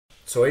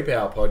Toy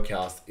Power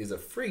Podcast is a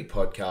free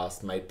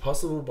podcast made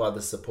possible by the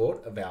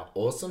support of our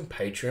awesome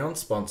Patreon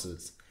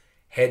sponsors.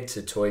 Head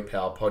to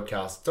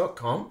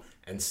toypowerpodcast.com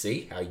and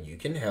see how you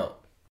can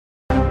help.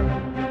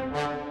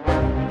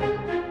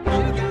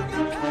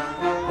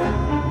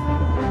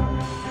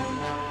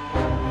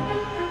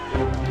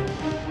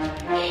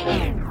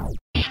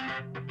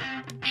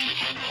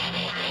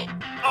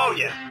 Oh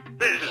yeah,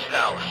 this is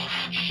Power.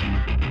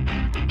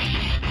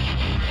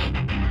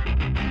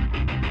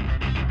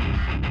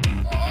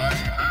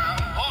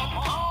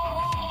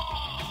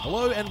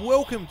 Hello and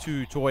welcome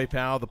to Toy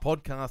Power, the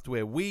podcast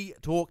where we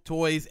talk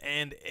toys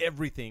and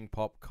everything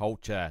pop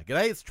culture.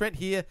 G'day, it's Trent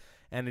here,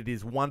 and it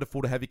is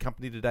wonderful to have your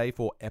company today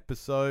for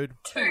episode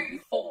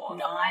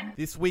 249.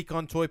 This week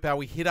on Toy Power,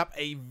 we hit up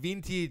a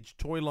vintage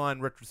toy line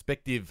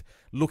retrospective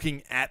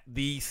looking at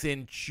the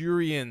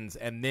Centurions,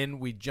 and then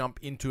we jump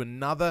into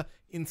another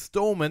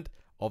installment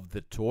of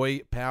the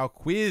Toy Power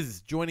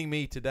Quiz. Joining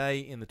me today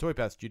in the Toy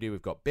Power studio,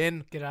 we've got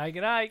Ben. G'day,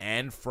 g'day.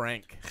 And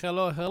Frank.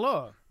 Hello,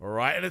 hello. All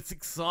right, and it's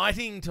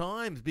exciting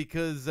times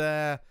because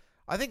I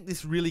think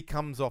this really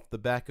comes off the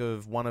back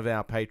of one of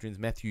our patrons,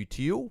 Matthew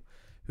Teal,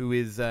 who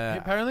is... He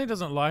apparently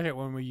doesn't like it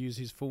when we use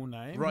his full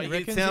name. Right, He it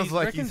reckons sounds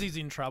like he's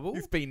in trouble.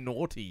 he's been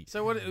naughty.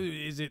 So what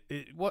is it?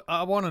 What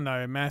I want to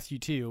know, Matthew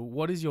Teal,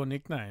 what is your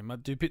nickname?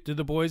 Do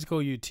the boys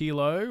call you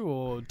Tealo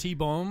or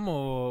T-Bomb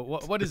or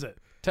what is it?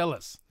 Tell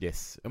us.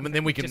 Yes, and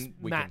then we can... Just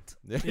we Matt.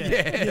 Can,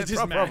 Yeah,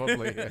 just Matt.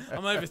 probably.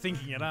 I'm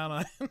overthinking it,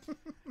 aren't I?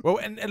 Well,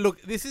 and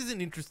look, this is an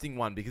interesting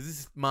one because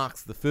this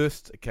marks the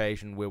first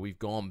occasion where we've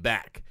gone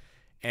back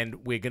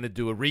and we're going to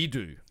do a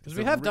redo. 'Cause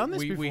we have done this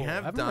We before,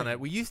 have haven't done we? it.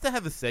 We used to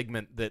have a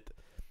segment that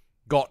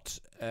got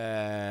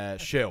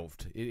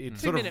shelved. It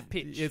sort of 2-minute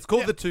pitch. It's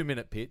called Yep. the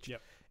 2-minute pitch.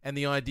 Yep. And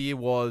the idea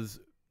was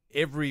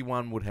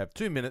everyone would have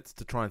 2 minutes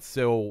to try and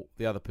sell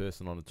the other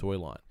person on a toy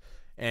line.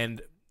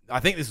 And I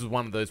think this was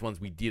one of those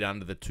ones we did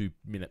under the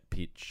 2-minute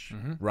pitch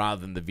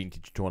rather than the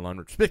vintage toy line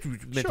retrospective,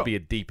 which was meant to Sure. be a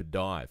deeper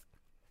dive.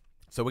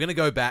 So we're going to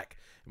go back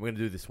and we're going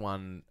to do this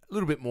one a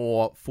little bit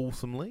more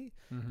fulsomely,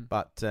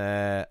 but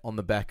on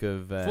the back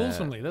of...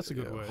 Fulsomely, that's a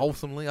good word.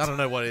 Wholesomely? I don't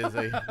know what it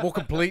is. More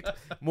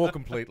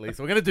completely.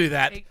 So we're going to do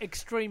that.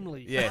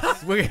 Extremely.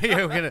 Yes, we're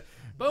going to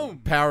boom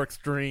power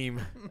extreme.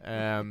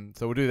 So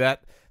we'll do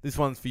that. This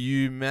one's for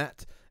you,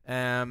 Matt.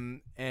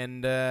 And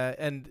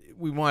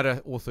we might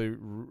also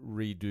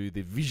redo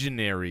the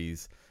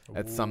Visionaries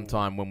at some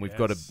time when we've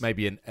got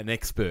maybe an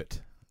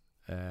expert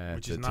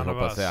Which to is none help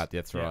of us us. out.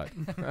 That's Yeah. right.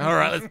 All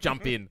right, let's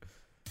jump in.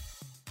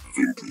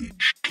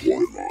 Vintage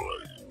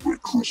Toyline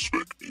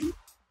Retrospective.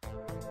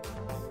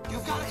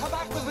 You've got to come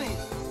back with me.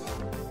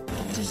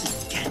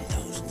 Doesn't get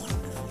those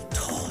wonderful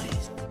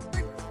toys.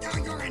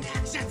 You're an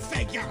action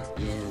figure.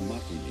 You're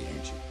mocking me,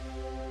 aren't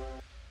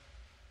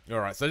you? All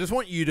right, so I just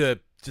want you to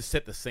just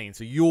set the scene.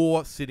 So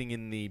you're sitting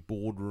in the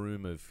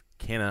boardroom of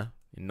Kenner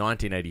in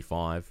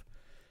 1985.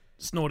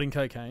 Snorting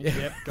cocaine.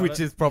 Yep, got Which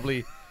it. is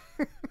probably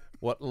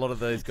what a lot of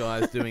those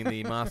guys doing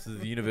the Masters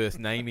of the Universe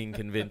naming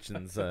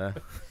conventions. So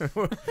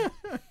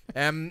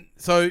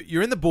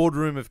you're in the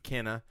boardroom of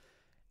Kenner,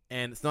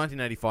 and it's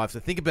 1985. So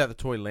think about the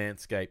toy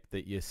landscape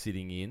that you're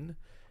sitting in,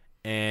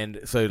 and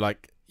so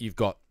like you've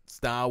got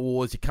Star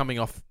Wars. You're coming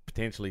off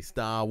potentially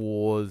Star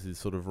Wars is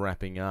sort of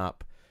wrapping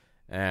up.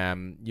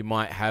 You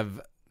might have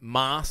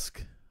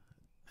Mask.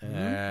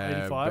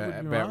 85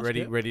 would be Mask, ready,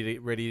 yep.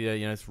 ready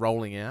to it's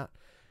rolling out.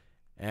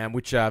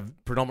 Which are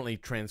predominantly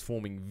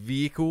transforming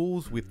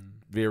vehicles with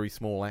very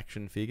small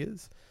action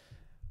figures.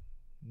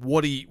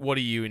 What are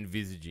you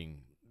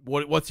envisaging?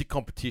 What's your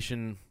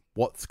competition?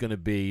 What's going to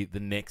be the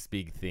next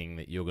big thing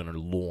that you're going to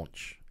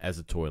launch as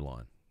a toy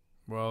line?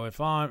 Well,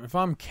 if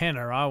I'm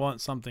Kenner, I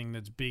want something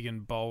that's big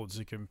and bold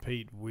to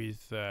compete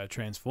with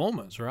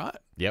Transformers, right?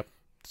 Yep.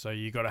 So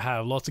you got to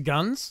have lots of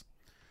guns.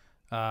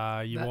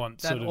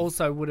 That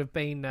also would have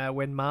been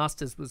when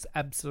Masters was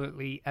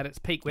absolutely at its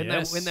peak. When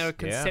Yes. they were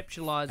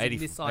conceptualizing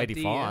this idea,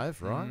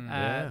 85, right?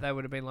 Yeah. they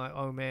would have been like,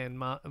 "Oh man,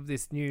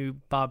 this new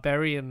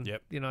barbarian,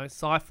 Yep.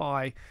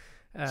 Sci-fi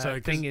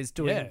thing is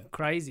doing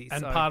crazy." And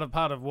so,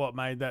 part of what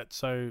made that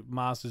so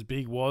Masters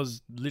big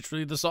was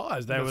literally the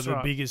size. They were That's the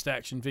right. biggest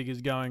action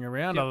figures going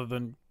around, Yep. other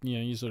than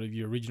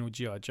your original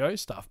G.I. Joe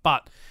stuff.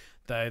 But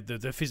the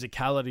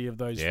physicality of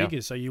those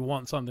figures. So you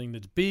want something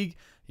that's big.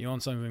 You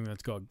want something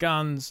that's got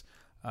guns.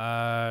 You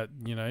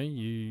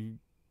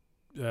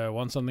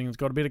want something that's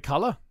got a bit of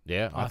color.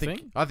 Yeah, I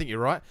think you're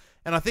right,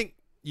 and I think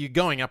you're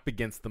going up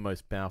against the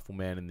most powerful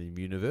man in the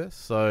universe.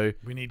 So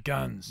We need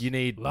guns. you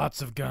need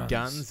lots of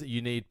guns.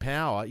 You need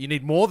power. You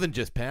need more than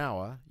just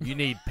power. You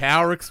need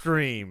power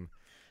extreme.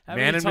 How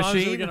Man many and times are we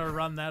Machine? going to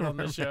run that on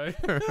the show?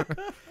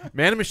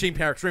 Man and Machine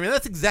Power Extreme. And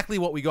that's exactly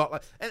what we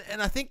got.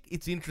 And I think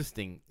it's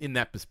interesting in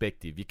that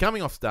perspective. You're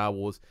coming off Star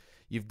Wars.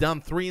 You've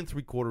done 3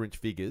 3/4 inch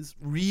figures,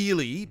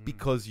 really,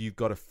 because you've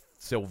got to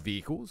sell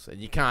vehicles, and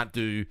you can't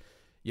do,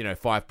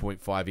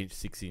 5.5 inch,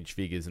 6 inch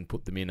figures and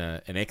put them in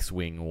an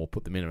X-wing or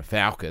put them in a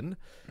Falcon.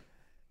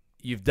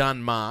 you've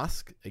done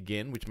Mask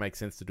again, which makes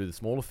sense to do the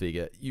smaller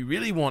figure. You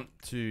really want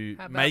to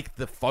make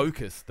the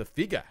focus the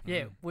figure.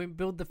 Yeah, we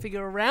build the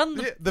figure around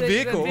the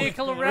vehicle. The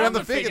vehicle around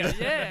the figure.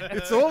 Yeah,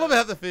 it's all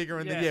about the figure,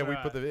 and we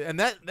put the and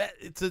that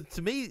it's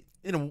to me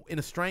in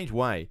a strange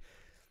way.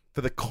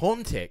 For the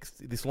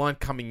context, this line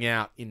coming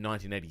out in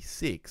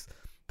 1986,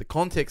 the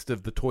context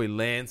of the toy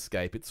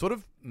landscape, it sort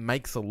of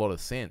makes a lot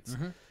of sense.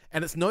 Mm-hmm.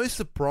 And it's no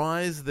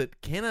surprise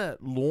that Kenner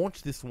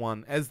launched this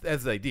one as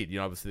they did. You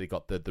know, obviously they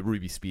got the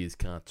Ruby Spears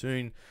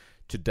cartoon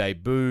to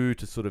debut,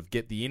 to sort of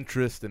get the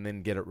interest and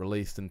then get it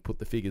released and put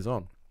the figures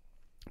on.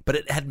 But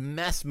it had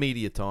mass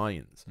media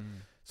tie-ins.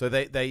 So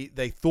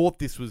they thought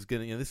this was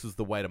going to, this was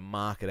the way to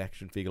market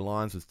action figure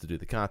lines, was to do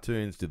the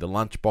cartoons, do the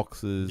lunch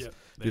boxes,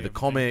 do the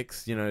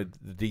comics, the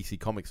DC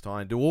Comics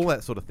tie-in, do all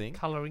that sort of thing.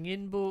 Colouring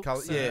in books.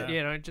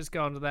 Just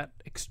go on to that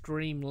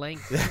extreme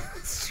length.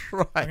 That's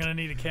right. I'm going to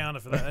need a counter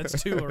for that.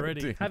 That's 2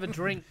 already. Have a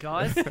drink,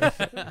 guys.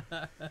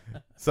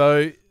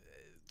 So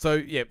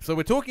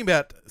we're talking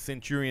about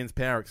Centurion's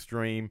Power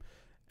Extreme,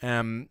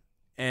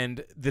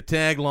 and the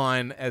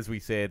tagline, as we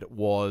said,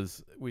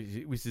 was,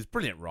 which is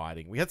brilliant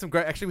writing. We had some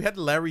great, actually we had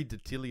Larry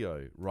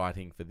DiTilio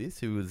writing for this,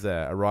 who was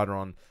a writer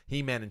on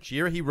He-Man and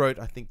She-Ra. He wrote,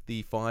 I think,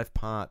 the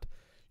 5-part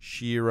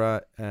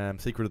She-Ra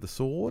Secret of the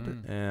Sword,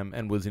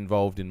 and was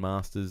involved in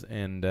Masters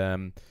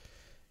and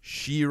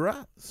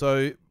She-Ra.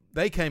 So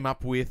they came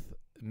up with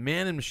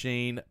Man and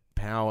Machine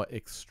Power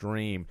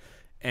Extreme.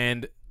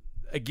 And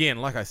again,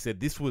 like I said,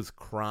 this was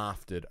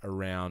crafted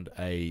around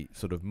a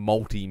sort of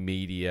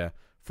multimedia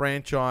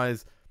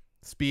franchise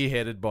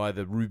spearheaded by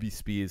the Ruby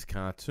Spears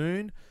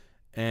cartoon,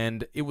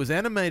 and it was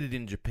animated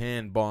in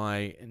Japan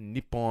by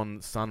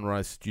Nippon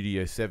Sunrise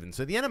Studio 7.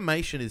 So the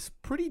animation is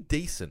pretty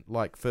decent,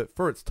 like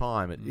for its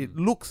time. It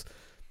looks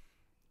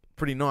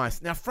pretty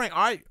nice. Now, Frank,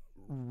 I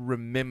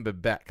remember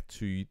back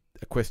to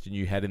a question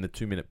you had in the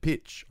 2-minute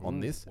pitch on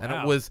this, and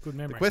it was,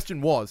 the question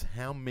was,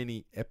 how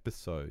many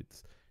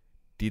episodes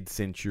did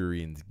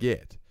Centurions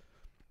get?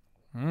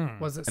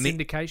 Was it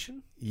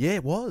syndication?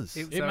 It was.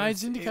 It made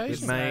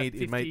syndication.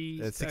 It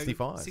made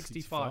 65.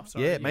 65,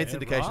 sorry. Yeah, it made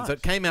syndication. Right. So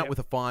it came out with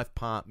a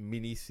 5-part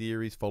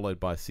mini-series followed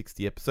by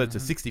 60 episodes, so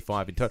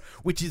 65 in total,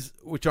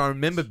 which I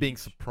remember being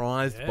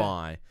surprised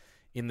by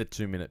in the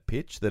 2-minute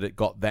pitch, that it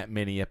got that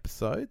many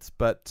episodes.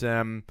 But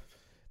the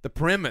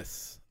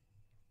premise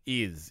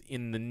is,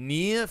 in the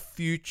near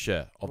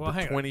future of the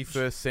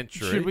 21st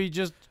century... Should we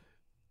just...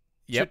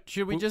 Yep.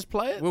 Should we just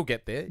play it? We'll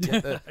get there.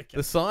 Yeah,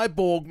 the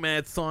cyborg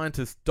mad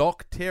scientist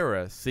Doc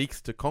Terror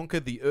seeks to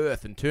conquer the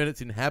Earth and turn its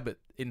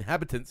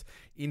inhabitants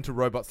into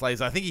robot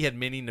slaves. I think he had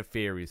many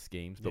nefarious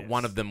schemes, but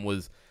one of them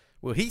was,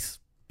 he's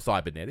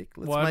cybernetic.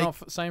 Why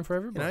not same for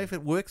everybody? If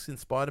it works in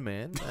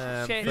Spider-Man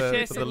for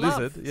share the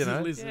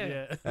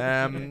lizard,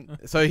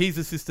 So he's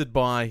assisted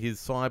by his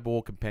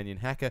cyborg companion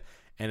Hacker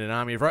and an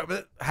army of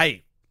robots. But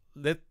hey,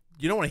 you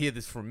don't want to hear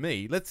this from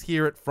me. Let's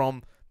hear it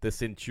from the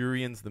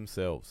Centurions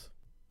themselves.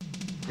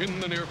 In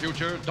the near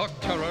future, Doc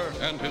Terror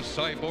and his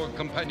cyborg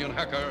companion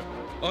Hacker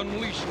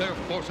unleash their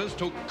forces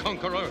to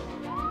conquer Earth.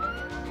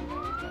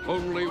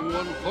 Only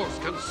one force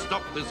can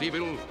stop this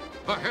evil,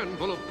 a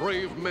handful of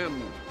brave men.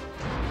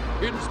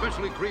 In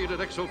specially created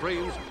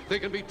exoframes, they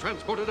can be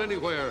transported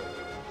anywhere.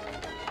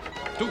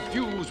 To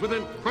fuse with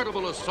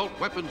incredible assault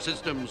weapon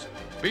systems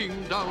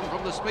beamed down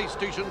from the space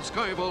station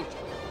Skyvault.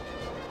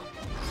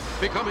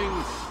 Becoming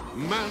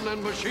Man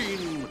and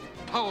Machine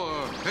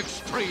Power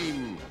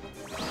Extreme.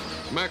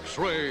 Max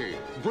Ray,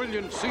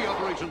 Brilliant Sea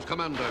Operations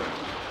Commander.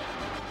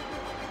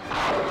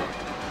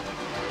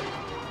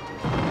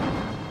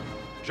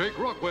 Jake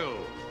Rockwell,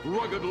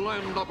 Rugged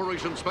Land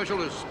Operations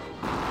Specialist.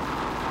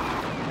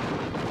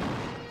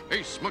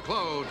 Ace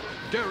McCloud,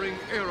 Daring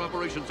Air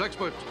Operations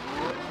Expert.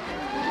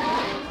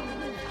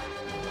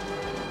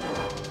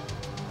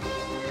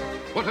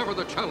 Whatever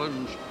the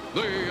challenge,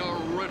 they are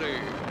ready.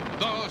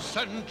 The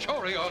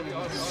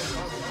Centurions.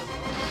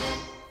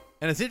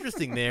 And it's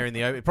interesting there in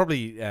the it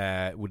probably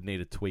would need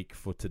a tweak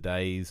for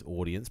today's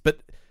audience, but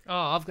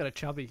I've got a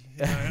chubby.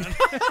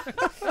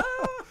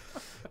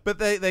 But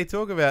they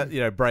talk about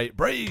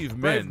brave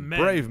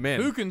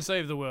men who can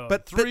save the world.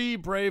 But three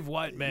brave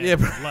white men.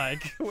 Yeah,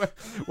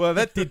 well,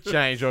 that did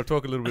change. I'll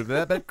talk a little bit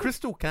about that. But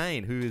Crystal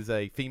Kane, who is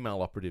a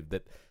female operative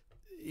that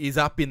is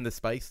up in the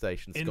space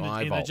station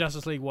Skyvault. In the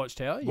Justice League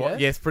Watchtower, yeah?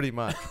 Yes, pretty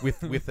much.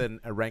 With an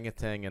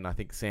orangutan and I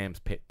think Sam's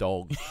pet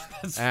dog.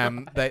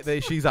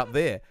 She's up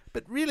there.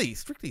 But really,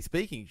 strictly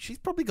speaking, she's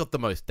probably got the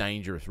most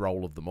dangerous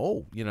role of them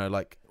all.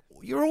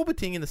 You're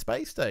orbiting in the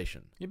space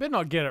station. You better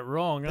not get it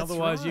wrong, That's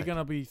otherwise right. you're going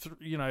to be,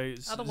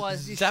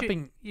 otherwise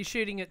zapping. You're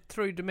shooting it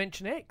through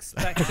Dimension X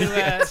back to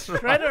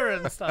Shredder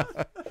and stuff.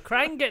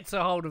 Krang gets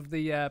a hold of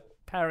the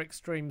Power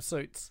Extreme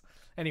suits.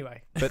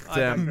 Anyway, but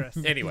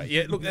anyway,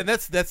 yeah. Look, and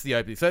that's the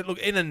opening. So, look,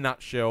 in a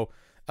nutshell,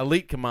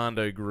 Elite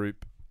Commando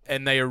Group,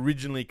 and they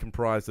originally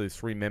comprised those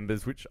 3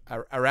 members, which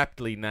are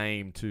aptly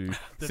named to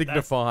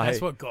signify. That's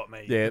what got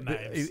me. Yeah,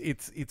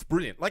 it's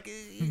brilliant. Like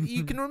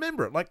you can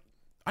remember it. Like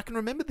I can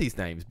remember these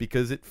names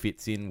because it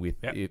fits in with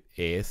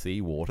air,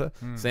 sea, water.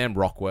 Hmm. Sam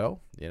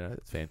Rockwell,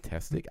 it's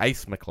fantastic.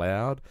 Ace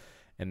McLeod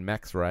and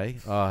Max Ray.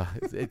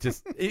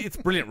 It's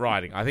brilliant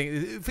writing. I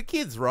think for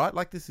kids, right?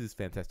 Like, this is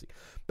fantastic.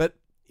 But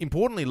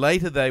importantly,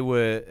 later they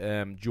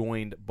were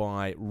joined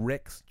by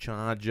Rex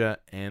Charger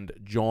and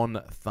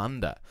John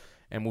Thunder.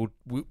 And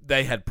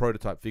they had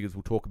prototype figures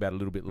we'll talk about a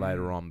little bit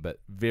later on, but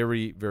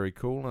very, very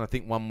cool. And I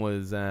think one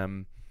was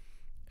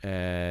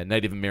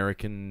Native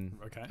American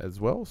as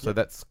well. So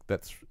that's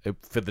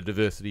for the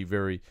diversity,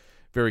 very,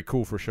 very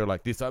cool for a show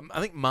like this. I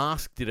think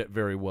Mask did it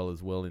very well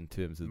as well in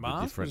terms of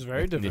the different was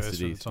very diverse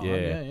ethnicities. at the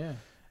time.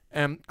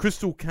 Yeah.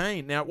 Crystal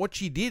Kane. Now, what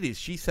she did is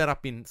she sat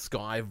up in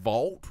Sky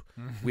Vault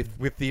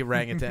with the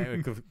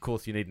orangutan. Of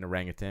course, you need an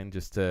orangutan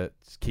just to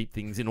keep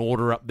things in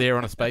order up there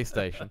on a space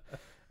station.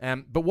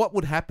 But what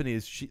would happen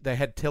is they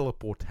had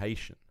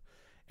teleportation.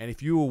 And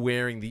if you were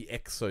wearing the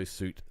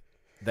exosuit,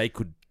 they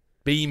could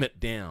beam it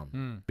down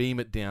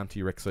to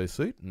your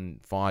exosuit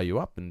and fire you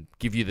up and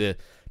give you the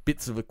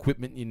bits of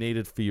equipment you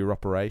needed for your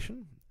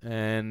operation.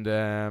 And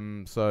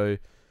so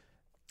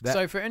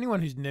for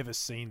anyone who's never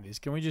seen this,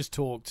 can we just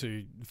talk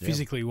to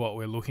physically what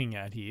we're looking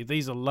at here?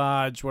 These are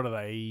large, what are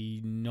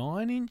they,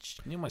 9-inch,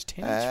 almost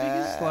 10-inch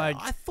figures?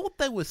 I thought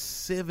they were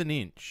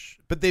 7-inch,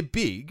 but they're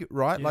big,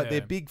 right? Yeah. Like,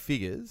 they're big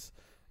figures.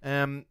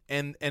 And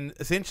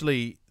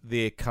essentially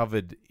they're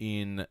covered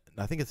in,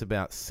 I think it's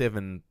about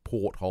 7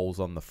 portholes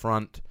on the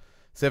front,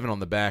 7 on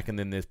the back, and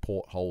then there's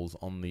portholes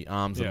on the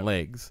arms and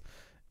legs.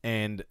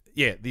 And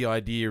the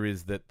idea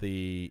is that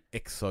the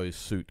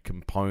exosuit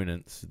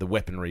components, the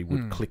weaponry,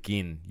 would click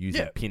in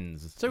using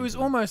pins. So it was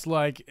almost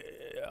like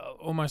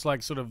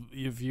sort of,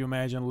 if you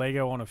imagine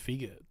Lego on a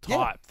figure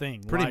type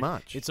thing. Pretty like,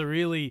 much. It's a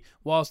really,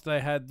 whilst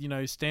they had,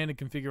 standard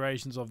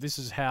configurations of this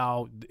is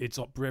how it's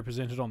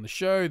represented on the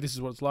show, this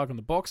is what it's like on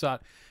the box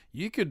art,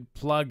 you could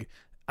plug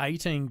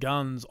 18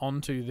 guns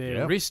onto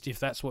their wrist if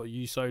that's what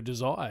you so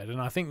desired.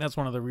 And I think that's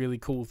one of the really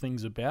cool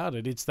things about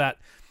it. It's that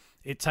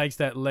it takes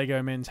that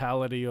Lego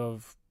mentality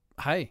of,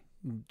 hey,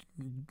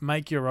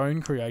 make your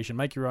own creation,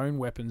 make your own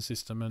weapon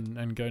system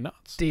and go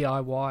nuts.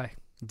 DIY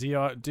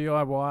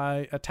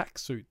attack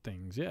suit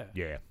things,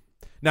 Yeah.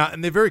 Now,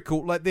 and they're very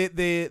cool. Like,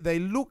 they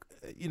look,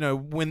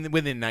 when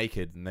they're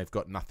naked and they've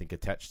got nothing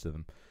attached to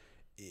them,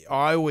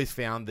 I always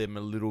found them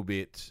a little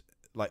bit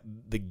like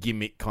the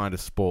gimmick kind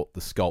of sport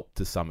the sculpt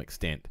to some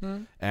extent.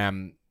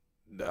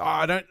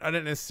 I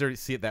don't necessarily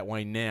see it that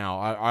way now.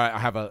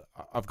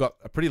 I've got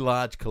a pretty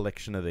large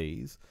collection of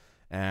these.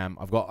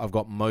 I've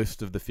got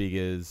most of the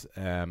figures,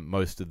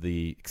 most of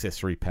the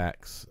accessory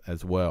packs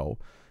as well,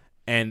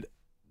 and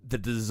the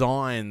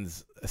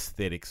designs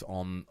aesthetics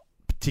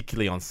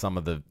particularly on some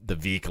of the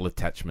vehicle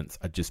attachments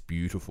are just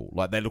beautiful.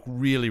 Like, they look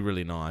really,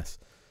 really nice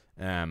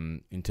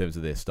in terms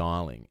of their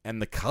styling. And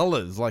the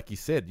colors, like you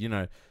said,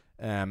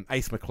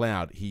 Ace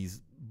McLeod,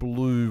 he's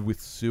blue with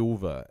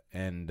silver,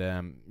 and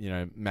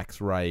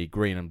Max Ray,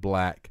 green and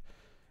black.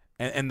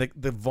 And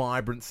the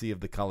vibrancy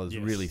of the colors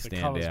really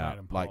stand out.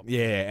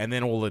 And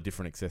then all the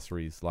different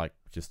accessories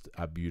just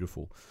are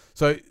beautiful.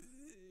 So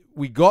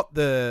we got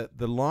the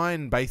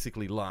line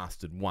basically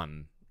lasted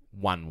one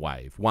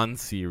wave, one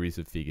series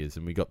of figures,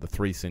 and we got the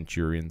 3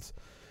 Centurions.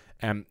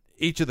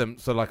 Each of them,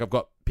 so I've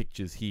got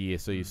pictures here,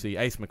 so you see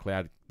Ace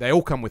McLeod, they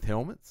all come with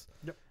helmets.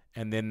 Yep.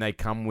 And then they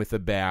come with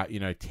about,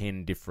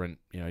 10 different,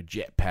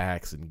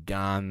 jetpacks and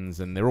guns,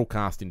 and they're all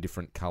cast in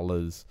different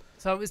colours.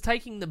 So it was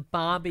taking the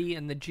Barbie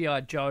and the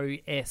G.I.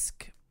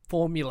 Joe-esque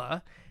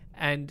formula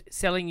and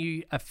selling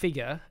you a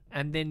figure,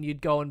 and then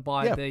you'd go and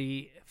buy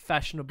the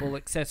fashionable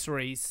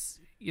accessories,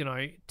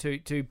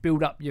 to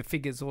build up your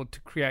figures or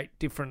to create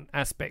different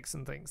aspects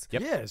and things.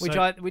 Yep. Yeah,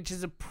 which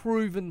is a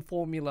proven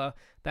formula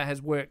that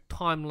has worked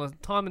time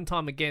and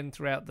time again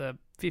throughout the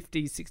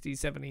 50s, 60s,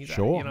 70s,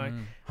 sure.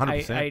 100%.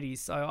 80s.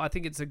 So I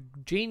think it's a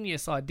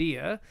genius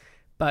idea,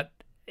 but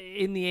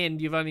in the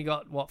end, you've only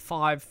got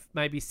 5,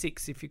 maybe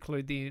 6 if you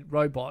include the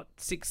robot,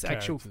 6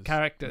 actual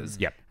characters.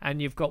 Yep.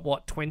 And you've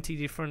got 20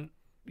 different,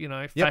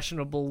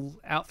 fashionable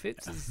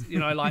outfits.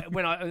 When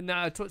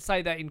I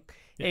say that in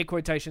air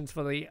quotations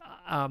for the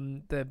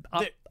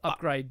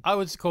upgrade. I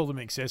would call them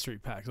accessory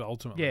packs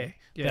ultimately.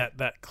 Yeah.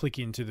 That click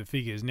into the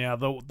figures. Now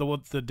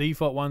the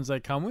default ones they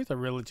come with are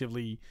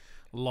relatively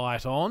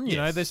light on. You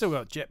know, they still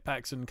got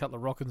jetpacks and a couple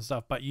of rockets and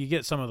stuff, but you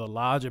get some of the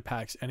larger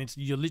packs, and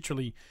you're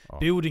literally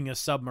building a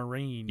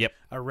submarine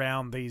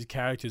around these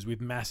characters with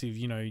massive,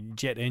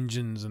 jet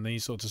engines and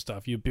these sorts of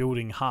stuff. You're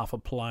building half a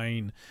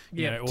plane,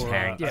 or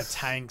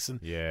tanks and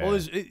all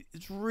this.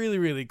 It's really,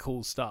 really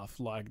cool stuff.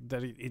 Like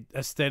that. It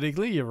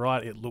aesthetically, you're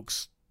right. It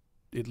looks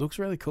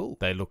really cool.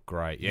 They look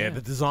great. Yeah,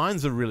 the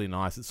designs are really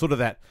nice. It's sort of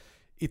that.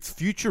 It's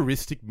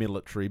futuristic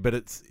military,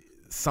 but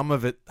some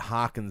of it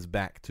harkens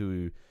back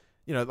to.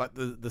 Like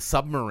the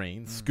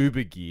submarine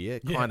scuba gear,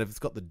 kind of. It's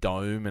got the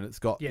dome, and it's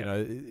got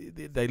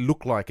they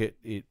look like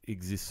it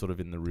exists sort of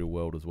in the real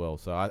world as well.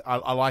 So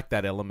I like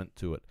that element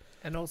to it.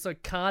 And also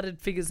carded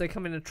figures. They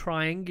come in a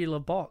triangular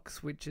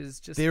box, which is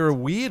just they're a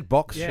weird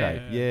box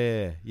shape.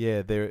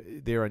 Yeah,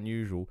 they're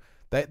unusual.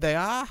 They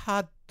are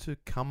hard to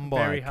come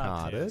by Very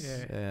hard to,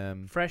 carded. yeah.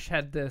 Fresh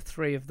had the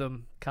 3 of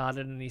them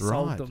carded, and he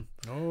sold Right. them.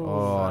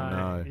 Oh, So,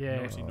 no.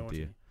 Yeah. Naughty, Oh, naughty.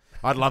 dear.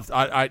 I'd love.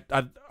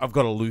 I've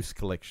got a loose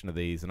collection of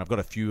these, and I've got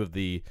a few of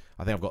the.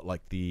 I think I've got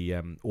like the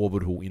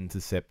Orbital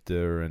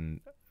Interceptor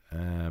and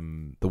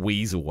the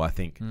Weasel. I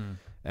think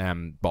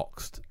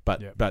boxed,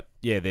 but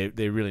yeah,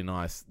 they're really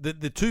nice. The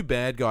 2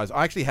 bad guys.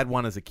 I actually had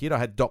one as a kid. I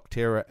had Doc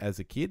Terror as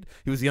a kid.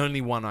 He was the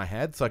only one I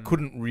had, so I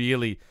couldn't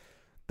really.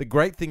 The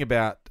great thing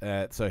about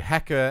so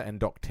Hacker and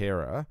Doc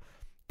Terror,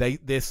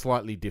 they're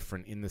slightly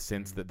different in the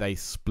sense that they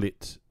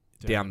split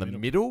down the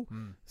middle.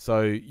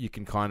 So you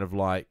can kind of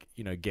like,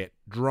 get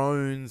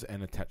drones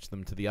and attach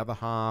them to the other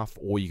half,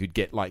 or you could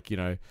get like,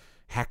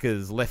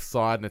 Hacker's left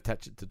side and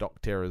attach it to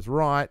Doc Terror's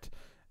right.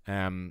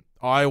 I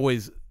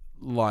always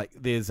like,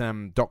 there's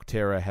Doc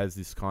Terror has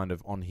this kind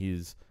of on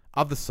his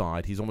other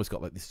side, he's almost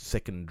got like this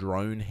second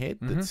drone head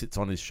that sits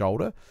on his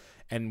shoulder.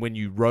 And when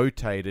you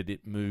rotate it,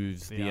 it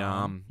moves the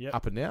arm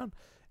up and down.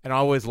 And I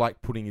always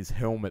like putting his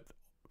helmet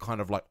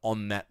kind of like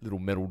on that little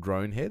metal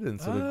drone head and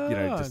sort of,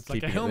 just it's like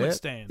keeping a helmet it there.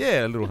 stand.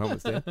 Yeah, a little helmet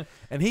stand.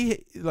 And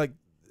he, like,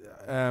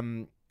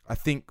 I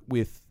think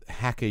with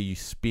Hacker, you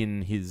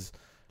spin his,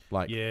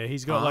 like, Yeah,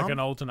 he's got like arm. an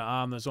alternate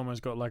arm that's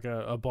almost got like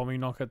a bombing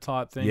knocker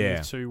type thing Yeah.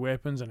 with 2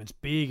 weapons, and it's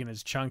big and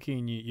it's chunky,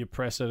 and you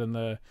press it and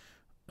the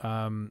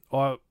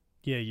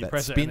you That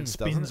press it and it spins,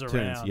 doesn't spins it?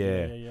 Turns, around.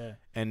 yeah. Yeah.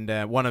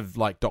 And one of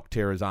like Doc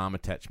Terror's arm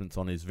attachments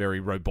on his very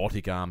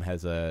robotic arm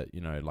has a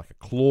like a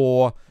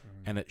claw,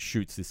 and it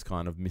shoots this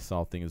kind of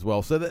missile thing as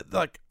well. So that,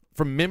 like,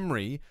 from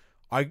memory,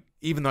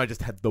 even though I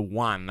just had the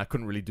one, I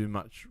couldn't really do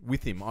much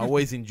with him. I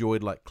always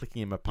enjoyed like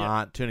clicking him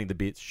apart, turning the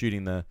bits,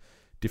 shooting the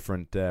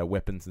different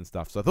weapons and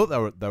stuff. So I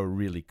thought they were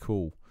really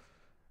cool.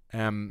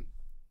 Now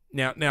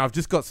I've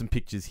just got some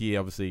pictures here.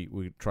 Obviously,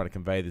 we try to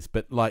convey this,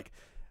 but like,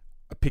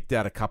 I picked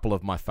out a couple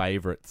of my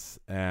favorites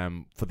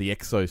for the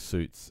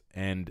exosuits,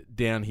 and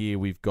down here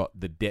we've got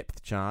the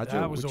Depth Charger.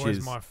 That was which always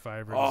is, my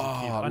favorite as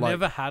a kid. I like-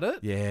 never had it.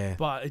 Yeah.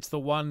 But it's the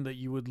one that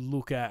you would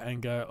look at and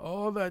go,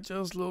 oh, that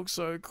just looks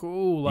so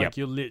cool. Like, Yep.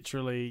 you're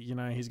literally,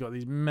 he's got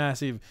these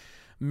massive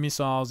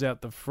missiles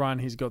out the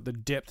front. He's got the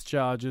depth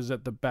charges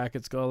at the back.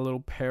 It's got a little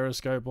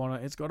periscope on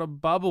it. It's got a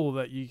bubble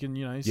that you can,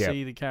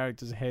 see the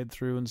character's head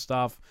through and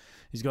stuff.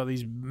 He's got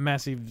these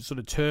massive sort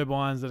of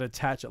turbines that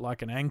attach at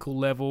like an ankle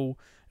level.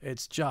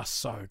 It's just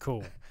so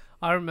cool.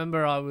 I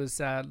remember I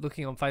was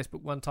looking on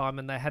Facebook one time,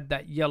 and they had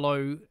that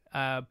yellow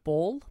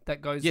ball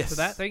that goes Yes. to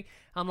that thing.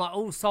 I'm like,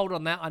 oh, sold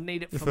on that. I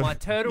need it for my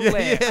turtle Yeah,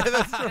 lair. yeah,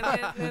 that's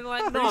and they're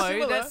like, Pretty no,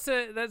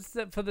 similar. that's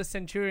for the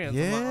Centurions.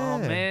 I'm like, Yeah. oh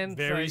man,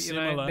 Very so,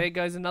 similar. there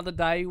goes another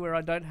day where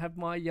I don't have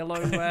my yellow.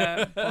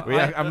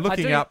 I'm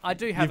looking up. I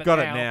do have You've it got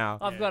now. it now.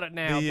 I've got it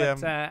now. The,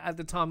 but at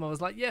the time, I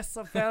was like, yes,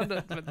 I found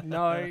it, but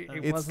no, it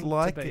It's wasn't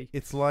like to be.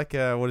 it's like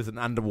what is it, an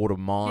underwater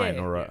mine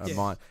Yeah, or a yeah.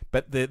 mine,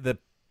 but the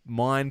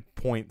mine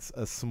points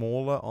are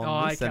smaller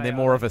on this, and okay, they're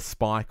more of a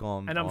spike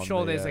on. And I'm on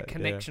sure the, there's a yeah.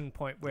 connection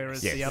point,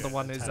 whereas Yes. the other Yeah,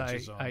 one is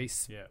attaches on. a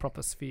Yeah.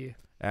 proper sphere.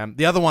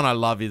 The other one I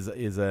love is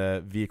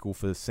a vehicle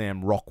for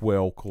Sam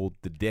Rockwell called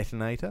the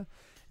Detonator,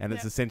 and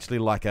it's essentially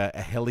like a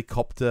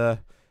helicopter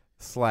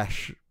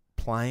 /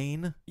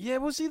 plane. Yeah,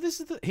 well, see,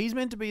 this is he's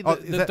meant to be Oh,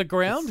 the, is the, that- the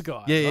ground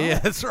guy. Yeah,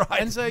 right? that's right.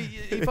 And so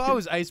if I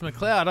was Ace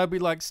McLeod, I'd be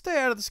like, stay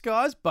out of the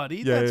skies, buddy.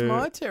 Yeah, That's yeah,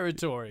 my yeah.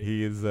 territory.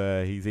 He is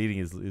he's eating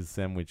his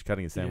sandwich,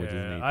 cutting his sandwich, isn't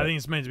he? I But- think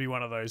it's meant to be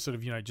one of those sort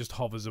of, just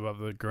hovers above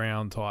the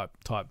ground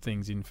type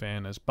things, in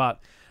fairness. But,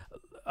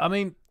 I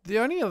mean, the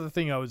only other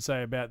thing I would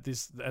say about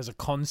this as a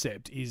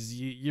concept is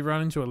you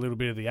run into a little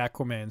bit of the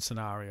Aquaman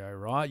scenario,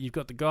 right? You've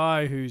got the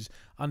guy who's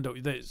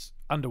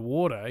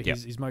underwater.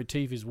 His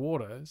motif is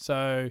water.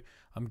 So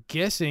I'm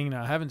guessing,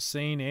 I haven't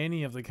seen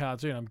any of the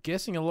cartoon, I'm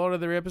guessing a lot of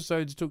their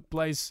episodes took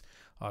place,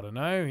 I don't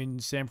know, in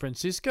San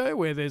Francisco,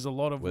 where there's a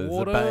lot of Where there's a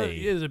water. bay.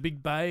 Yeah, there's a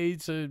big bay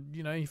to,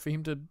 for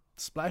him to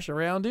splash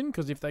around in.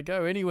 Because if they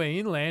go anywhere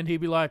inland,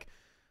 he'd be like,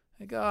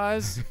 hey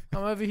guys,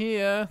 I'm over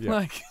here. Yeah.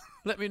 Like,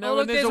 let me know Oh,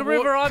 when look, there's a wa-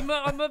 river.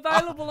 I'm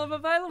available. I'm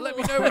available. Let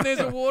me know when there's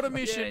a water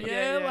mission.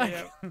 yeah.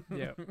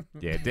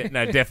 Yeah,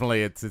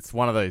 definitely. It's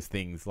one of those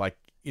things. Like,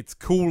 it's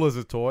cool as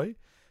a toy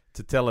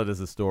to tell it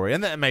as a story,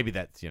 and maybe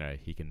that's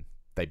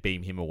they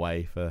beam him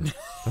away for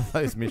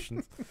those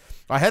missions.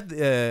 I had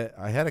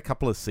a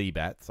couple of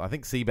Seabats. I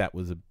think Seabat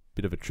was a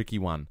bit of a tricky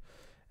one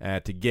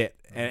to get,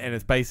 and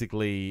it's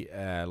basically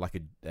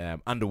like a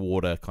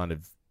underwater kind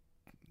of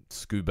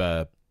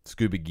scuba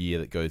gear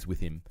that goes with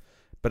him.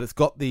 But it's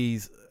got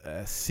these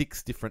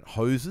 6 different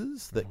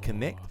hoses that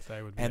connect,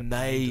 they would be and a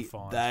pain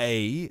to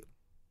they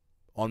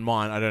on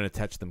mine, I don't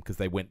attach them because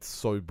they went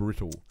so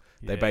brittle.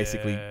 They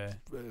basically,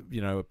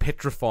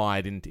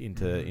 petrified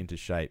into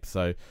shape.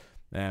 So,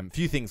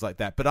 few things like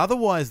that. But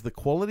otherwise, the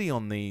quality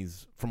on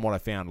these, from what I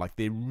found, like,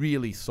 they're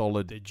really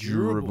solid, They're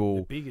durable. They're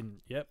durable. big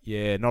and yep.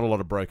 Yeah, not a lot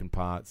of broken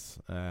parts,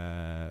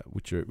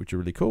 which are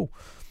really cool.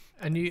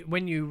 And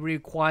when you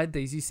reacquired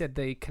these, you said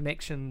the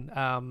connection,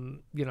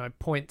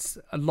 points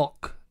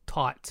lock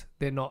tight.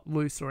 They're not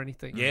loose or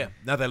anything. Yeah,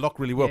 no, they lock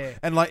really well. Yeah.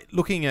 And like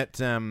looking at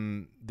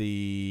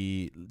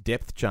the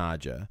depth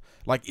charger,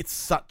 like it's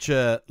such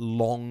a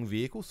long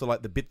vehicle. So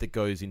like the bit that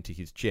goes into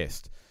his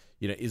chest,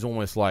 is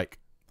almost like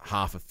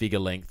half a figure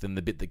length, and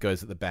the bit that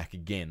goes at the back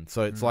again.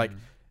 So it's like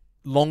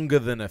longer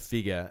than a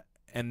figure.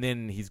 And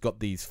then he's got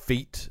these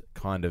feet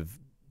kind of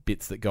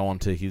bits that go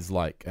onto his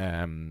like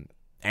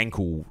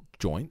ankle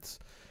joints.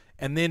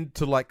 And then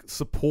to like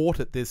support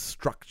it, there's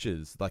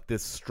structures, like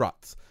there's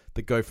struts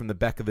that go from the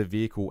back of the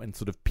vehicle and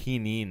sort of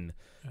pin in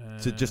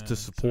to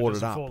support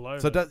it up.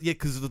 So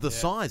because of the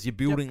size, you're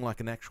building like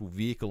an actual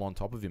vehicle on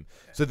top of him.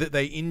 So that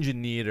they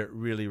engineered it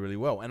really, really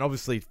well. And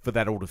obviously for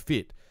that all to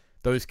fit,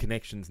 those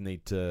connections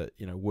need to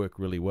work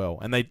really well,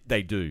 and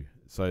they do.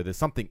 So there's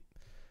something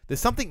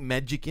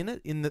magic in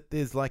it, in that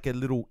there's like a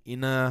little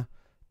inner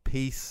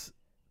piece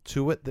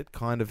to it that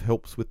kind of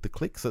helps with the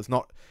click. So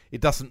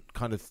it doesn't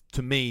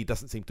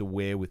seem to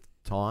wear with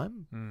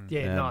time.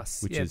 Yeah,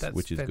 nice. Which is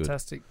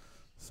fantastic. Good.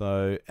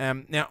 So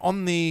now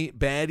on the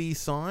baddie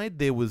side,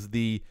 there was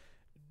the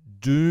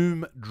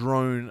Doom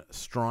Drone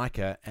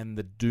Striker and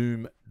the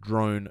Doom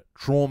Drone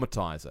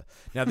Traumatizer.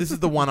 Now this is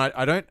the one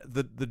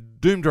the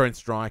Doom Drone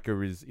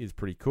Striker is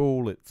pretty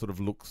cool. It sort of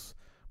looks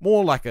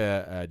more like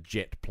a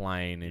jet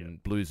plane in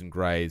blues and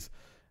greys.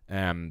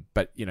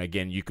 But,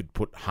 again, you could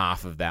put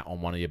half of that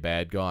on one of your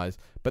bad guys.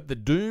 But the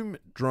Doom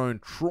Drone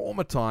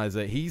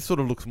Traumatizer, he sort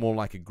of looks more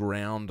like a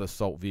ground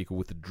assault vehicle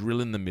with a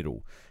drill in the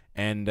middle.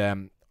 And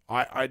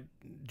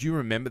do you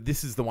remember?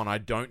 This is the one I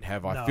don't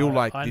have. I feel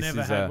like this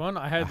is one.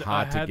 I had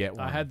to get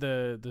one. I had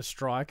the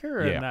Striker,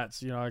 and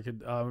that's I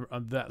could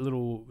that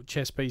little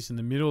chest piece in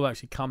the middle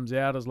actually comes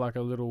out as like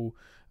a little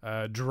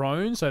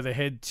drone. So the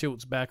head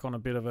tilts back on a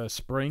bit of a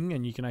spring,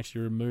 and you can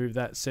actually remove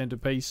that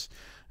centerpiece.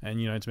 And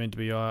it's meant to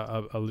be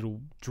a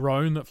little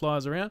drone that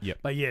flies around. Yep.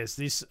 But yes,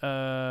 this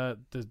the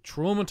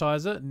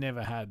Traumatizer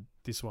never had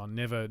this one.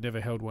 Never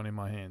held one in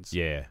my hands.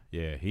 Yeah.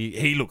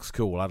 He looks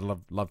cool. I'd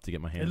love to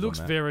get my hands on that. It looks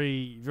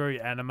very,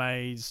 very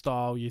anime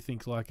style. You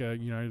think like a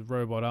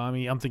robot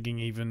army. I'm thinking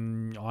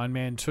even Iron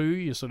Man 2.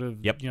 You sort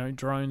of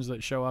drones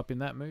that show up in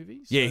that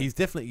movie. So. Yeah,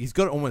 he's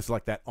got almost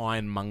like that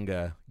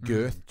Ironmonger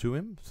girth to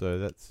him. So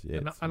that's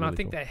and really I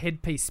think cool. that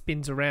headpiece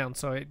spins around,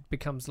 so it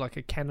becomes like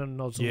a cannon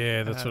nozzle.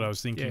 Yeah, that's what I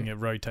was thinking. Yeah. It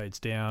rotates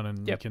down,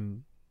 and you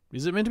can.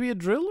 Is it meant to be a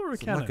drill or a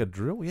Is it cannon? like a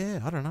drill?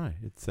 Yeah, I don't know.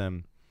 It's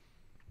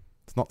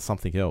not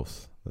something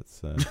else.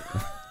 That's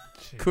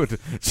good.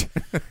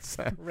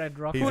 Red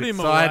Rock. Put him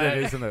excited,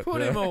 away, isn't it?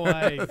 Put him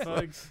away,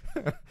 folks.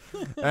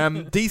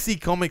 DC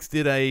Comics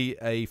did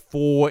a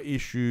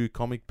 4-issue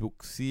comic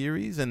book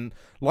series, and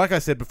like I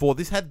said before,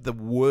 this had the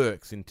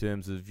works in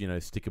terms of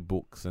sticker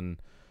books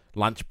and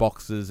lunch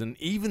boxes, and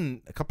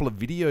even a couple of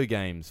video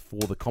games for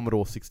the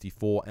Commodore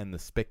 64 and the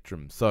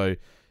Spectrum. So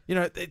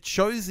it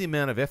shows the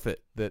amount of effort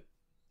that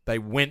they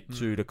went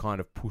to kind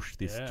of push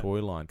this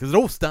toy line, because it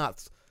all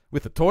starts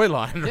with a toy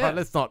line, right?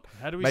 Let's not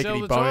make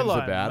any bones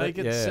about Make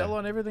it. Make it sell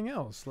on everything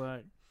else.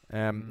 Like,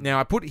 now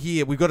I put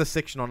here, we've got a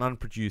section on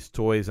unproduced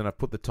toys, and I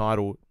put the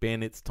title,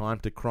 Ben, it's time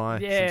to cry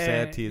some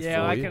sad tears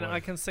for you. I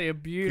can see a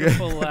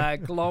beautiful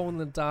glow in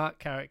the dark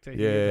character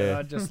here that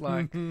I just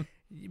like.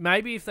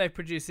 Maybe if they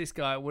produced this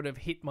guy, it would have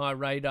hit my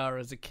radar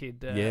as a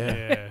kid.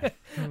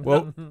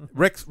 Well,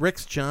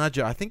 Rex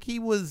Charger, I think he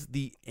was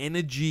the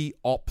energy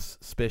ops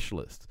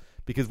specialist.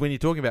 Because when you're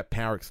talking about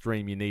Power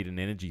Extreme, you need an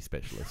energy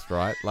specialist,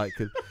 right? Like,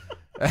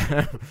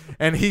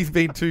 and he's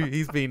been too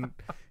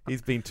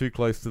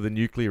close to the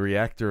nuclear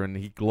reactor, and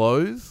he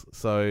glows.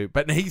 So,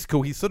 but he's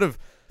cool.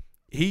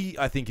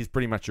 I think is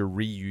pretty much a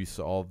reuse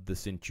of the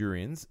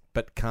Centurions,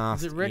 but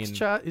cast. Is it Rex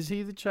Charger? Is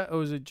he the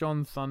or is it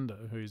John Thunder?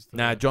 Who's the?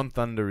 Nah, John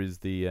Thunder is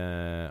the.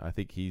 I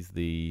think he's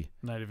the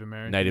Native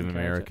American. Native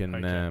American.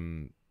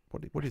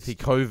 Okay. What is he?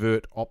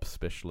 Covert ops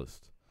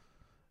specialist.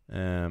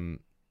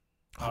 Maybe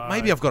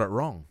I've got it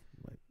wrong.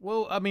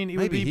 Well, I mean, it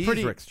would be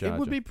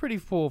pretty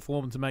poor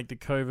form to make the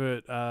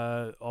covert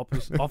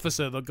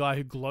officer the guy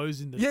who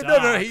glows in the dark.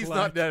 No, he's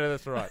not. No,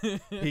 that's right.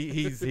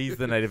 He's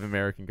the Native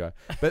American guy.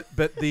 But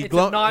the it's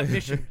a night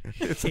mission.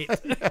 Shit.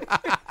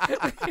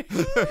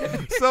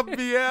 Sub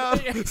me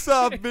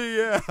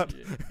out.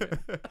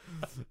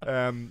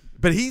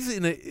 But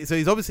he's so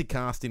he's obviously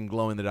cast in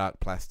glow in the dark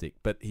plastic,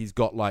 but he's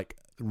got like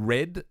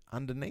red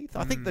underneath.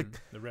 I think the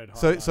red.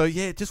 So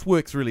yeah, it just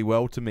works really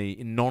well to me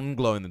in non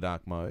glow in the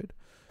dark mode.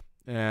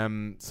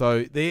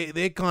 So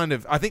they're kind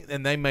of, I think,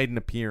 and they made an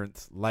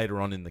appearance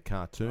later on in the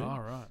cartoon. Oh,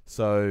 right.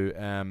 So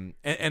and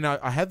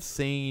I have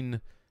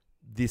seen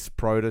this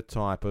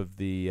prototype of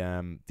the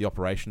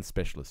operations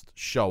specialist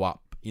show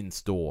up in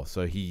store.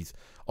 So he's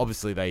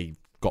obviously, they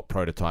got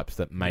prototypes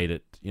that made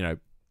it,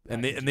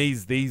 and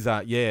these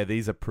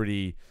are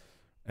pretty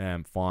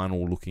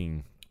final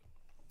looking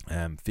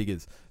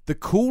figures. The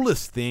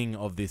coolest thing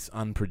of this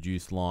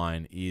unproduced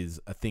line is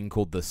a thing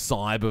called the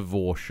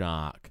Cybervore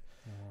Shark.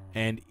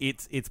 And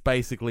it's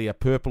basically a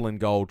purple and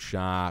gold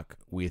shark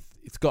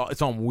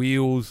it's on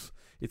wheels.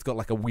 It's got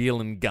like a wheel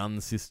and gun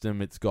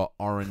system. It's got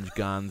orange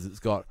guns. It's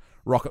got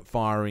rocket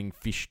firing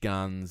fish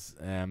guns,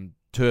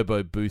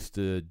 turbo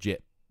booster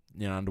jet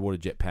underwater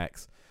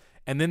jetpacks.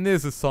 And then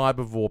there's a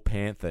Cybervore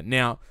Panther.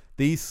 Now,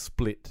 these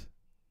split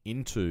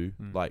into,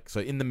 so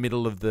in the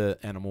middle of the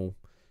animal,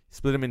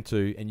 split them in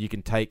two, and you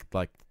can take,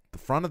 like, the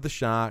front of the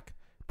shark,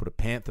 put a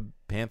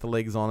panther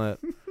legs on it,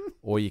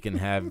 or you can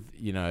have,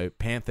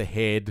 panther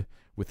head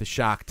with a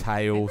shark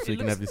tail, so you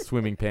can have this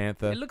swimming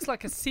panther. It looks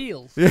like a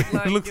seal. Yeah,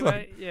 Like, it looks you know,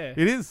 like yeah.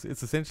 it is.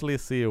 It's essentially a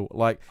seal.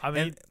 Like, I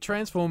mean,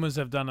 Transformers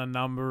have done a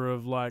number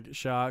of like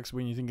sharks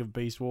when you think of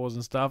Beast Wars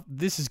and stuff.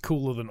 This is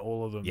cooler than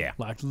all of them. Yeah.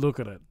 Like, look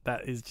at it.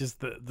 That is just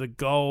the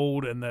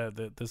gold and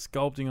the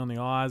sculpting on the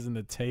eyes and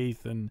the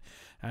teeth, and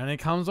it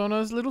comes on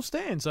a little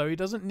stand, so he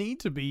doesn't need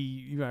to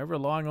be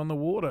relying on the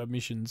water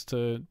missions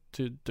to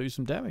do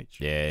some damage.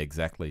 Yeah,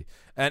 exactly.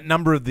 A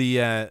number of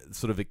the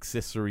sort of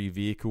accessory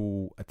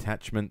vehicle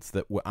attachments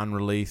that were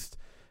unreleased,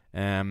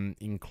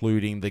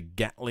 including the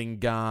Gatling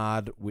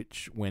Guard,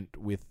 which went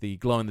with the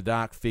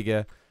glow-in-the-dark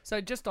figure.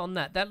 So just on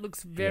that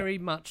looks very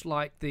much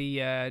like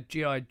the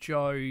G.I.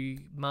 Joe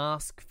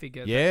mask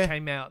figure that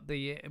came out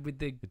with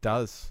the... It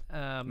does.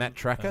 Matt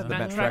Tracker, the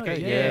Matt Tracker,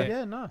 Tracker.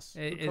 Yeah, nice.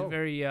 It's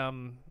very...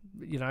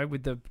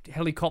 with the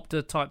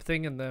helicopter type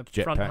thing and the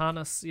front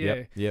harness.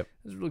 Yeah. Yep.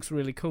 It looks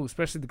really cool,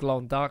 especially the glow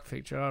and dark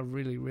feature. I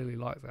really, really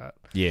like that.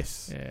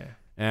 Yes. Yeah.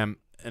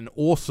 An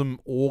awesome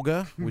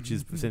auger, which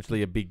is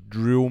essentially a big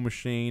drill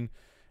machine,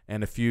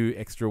 and a few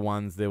extra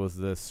ones. There was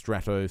the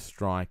Strato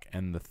Strike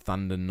and the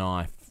Thunder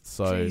Knife.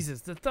 So Jesus,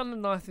 the Thunder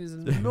Knife is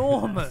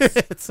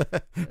enormous.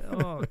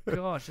 Oh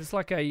gosh, it's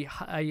like a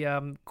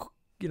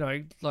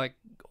like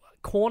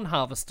corn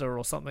harvester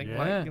or something.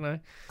 Yeah.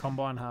 Like,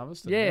 Combine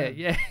harvester.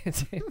 Yeah.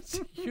 It's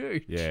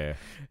huge. Yeah.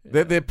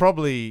 They're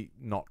probably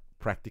not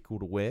practical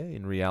to wear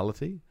in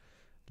reality.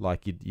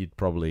 Like you'd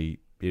probably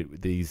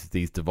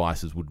these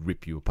devices would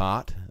rip you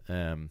apart.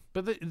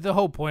 But the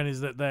whole point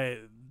is that they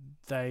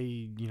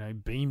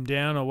beam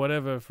down or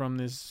whatever from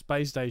this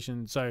space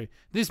station. So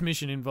this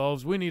mission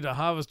involves we need to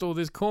harvest all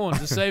this corn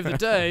to save the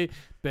day.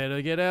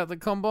 Better get out the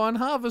combine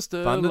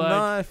harvester. Thunder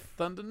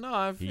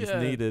Knife. He's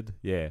needed.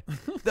 Yeah.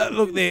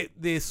 Look,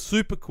 they're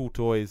super cool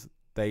toys.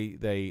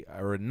 They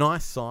are a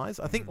nice size.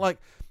 I think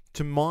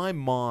to my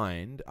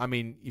mind, I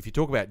mean, if you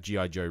talk about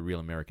G.I. Joe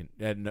Real American,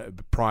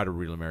 prior to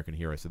Real American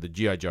Hero, so the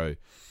G.I. Joe,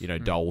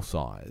 doll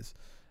size.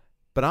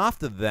 But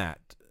after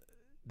that,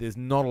 there's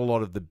not a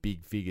lot of the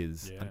big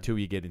figures until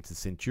you get into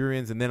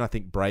Centurions, and then I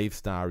think Brave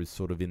Star is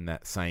sort of in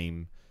that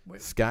same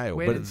scale.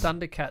 Where did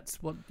Thundercats?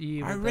 What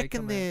year? I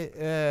reckon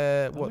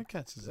they're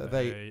Thundercats is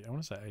I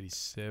want to say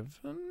 87.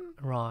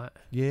 Right.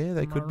 Yeah,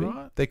 they could be.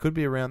 Right? They could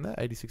be around that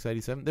 86,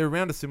 87. They're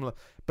around a similar,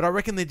 but I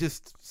reckon they're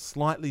just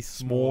slightly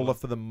smaller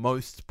for the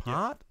most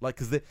part. Yep. Like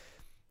because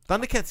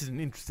Thundercats is an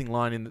interesting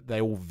line in that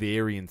they all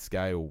vary in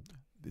scale.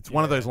 It's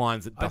one of those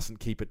lines that doesn't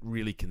keep it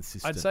really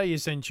consistent. I'd say your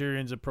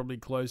Centurions are probably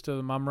close to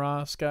the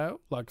Mum-Ra scale.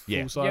 Like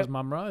full-size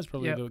Mum-Ra is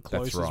probably the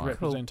closest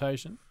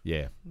representation. Cool.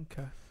 Yeah.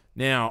 Okay.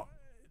 Now,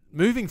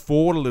 moving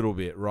forward a little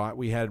bit, right,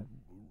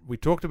 we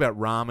talked about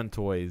ramen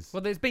toys.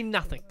 Well, there's been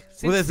nothing.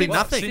 There's been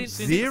nothing. Since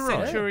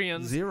Zero.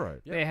 Centurions,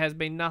 Zero. There has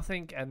been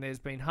nothing, and there's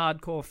been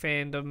hardcore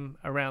fandom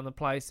around the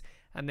place,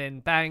 and then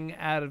bang,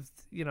 out of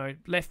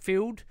left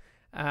field,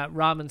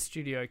 Ramen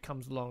Studio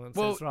comes along and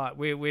says, "Right,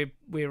 we're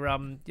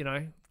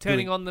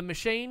turning on the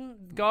machine.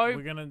 Go.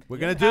 We're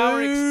gonna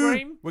Power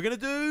Extreme. We're gonna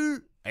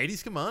do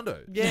 80s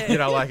Commando.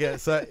 Yeah.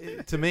 So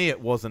to me, it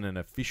wasn't an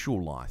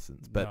official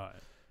license, but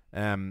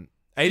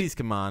 80s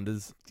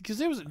Commanders. Because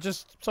there was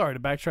sorry to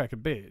backtrack a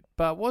bit,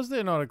 but was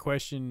there not a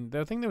question?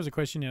 I think there was a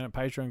question in at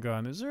Patreon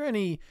going, "Is there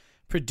any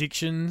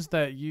predictions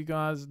that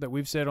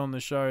we've said on the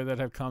show that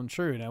have come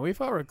true?" Now,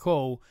 if I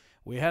recall,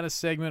 we had a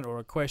segment or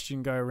a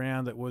question go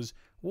around that was,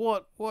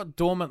 what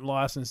dormant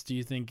license do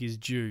you think is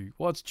due?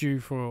 What's due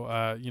for,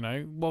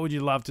 what would you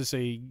love to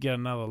see get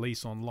another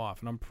lease on life?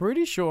 And I'm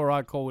pretty sure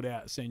I called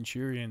out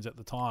Centurions at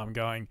the time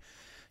going,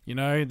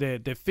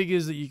 they're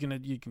figures that you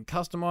can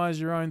customize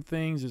your own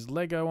things. There's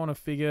Lego on a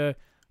figure.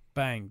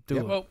 Bang, do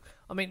it. Well,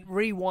 I mean,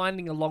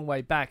 rewinding a long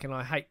way back, and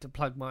I hate to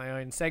plug my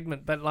own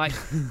segment, but like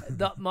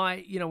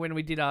when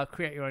we did our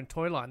Create Your Own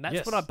Toy line,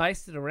 that's what I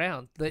based it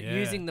around. That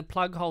using the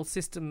plug hole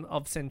system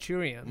of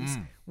Centurions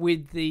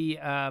with the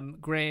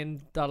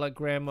Grand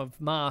Dalagram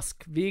of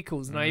Mask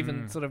vehicles, and I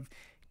even sort of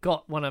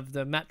got one of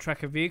the Matt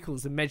Tracker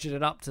vehicles and measured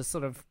it up to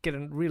sort of get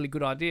a really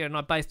good idea, and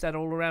I based that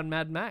all around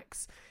Mad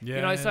Max.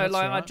 Yeah, so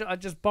like right. I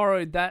just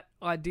borrowed that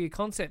idea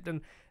concept,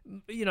 and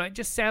it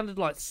just sounded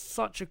like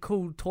such a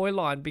cool toy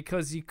line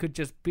because you could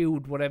just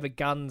build whatever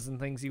guns and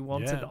things you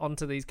wanted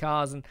onto these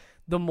cars, and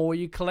the more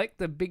you collect,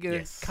 the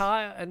bigger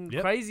car and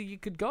crazy you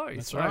could go.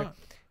 That's right.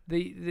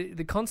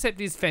 The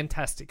concept is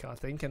fantastic, I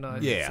think, and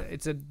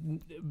it's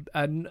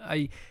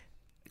a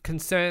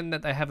concern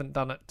that they haven't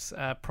done it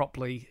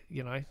properly,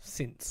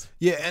 since.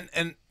 Yeah,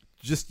 and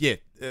just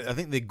I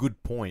think they're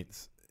good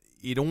points.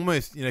 It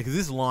almost because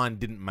this line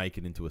didn't make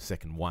it into a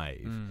second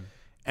wave.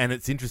 And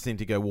it's interesting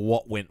to go, well,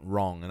 what went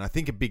wrong? And I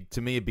think a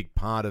big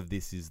part of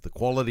this is the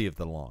quality of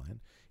the line,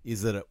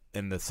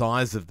 and the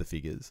size of the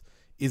figures,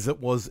 is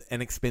it was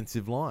an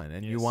expensive line.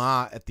 And you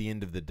are, at the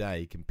end of the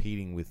day,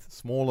 competing with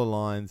smaller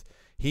lines.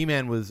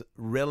 He-Man was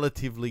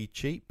relatively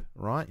cheap,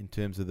 right, in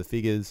terms of the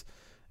figures.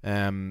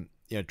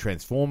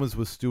 Transformers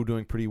was still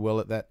doing pretty well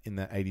at that in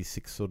that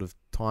 86 sort of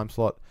time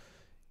slot.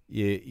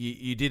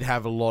 You did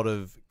have a lot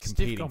of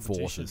competing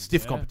forces,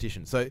 stiff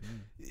competition. So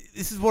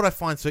this is what I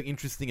find so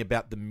interesting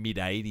about the mid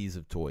 80s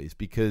of toys,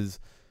 because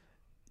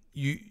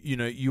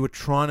you were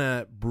trying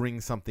to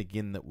bring something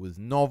in that was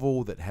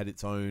novel, that had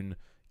its own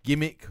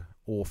gimmick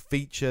or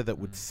feature that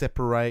would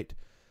separate.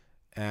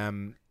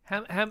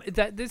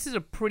 This is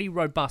a pretty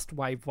robust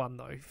wave one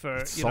though.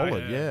 It's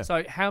solid, yeah.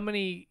 So how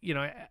many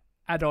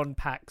add-on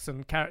packs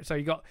and so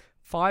you got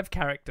 5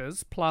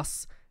 characters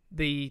plus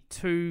the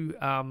 2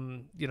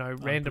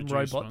 random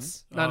robots.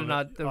 Ones.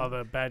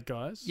 The bad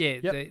guys. Yeah.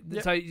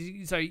 Yep.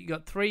 So you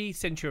got 3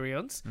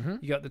 Centurions. Mm-hmm.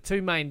 You got the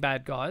 2 main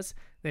bad guys.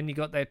 Then you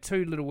got their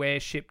 2 little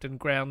airship and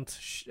ground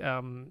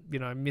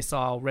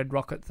missile red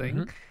rocket thing.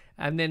 Mm-hmm.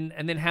 And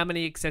then how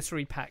many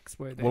accessory packs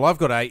were there? Well, I've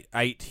got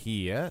 8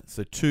 here.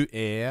 So 2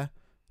 air,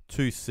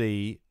 2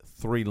 sea,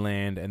 3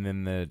 land, and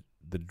then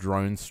the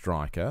drone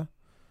striker.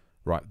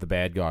 Right, the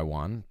bad guy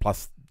one.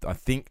 Plus, I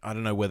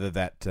don't know whether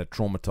that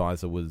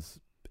Traumatizer was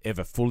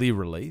ever fully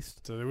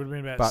released. So there would have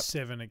been about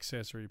 7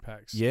 accessory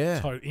packs.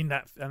 Yeah. In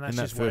that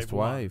just first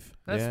wave.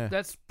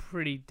 That's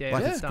pretty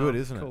damn That's good,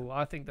 isn't it? Cool.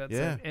 I think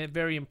that's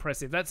very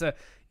impressive. That's a,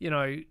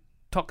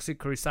 Toxic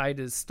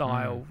Crusaders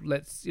style.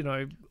 Let's,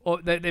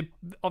 they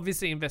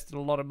obviously invested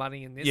a lot of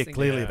money in this. Yeah,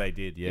 clearly they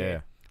did, yeah.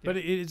 But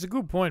it's a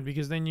good point,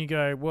 because then you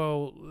go,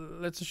 well,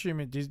 let's assume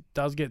it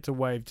does get to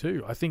wave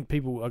 2. I think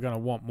people are going to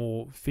want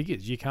more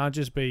figures. You can't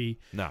just be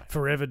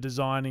forever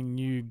designing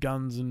new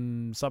guns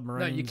and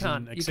submarines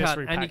and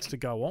accessory packs to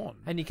go on.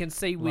 And you can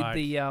see with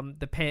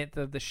the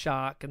Panther, the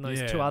Shark, and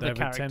those 2 other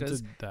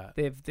characters,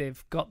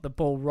 they've got the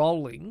ball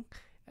rolling.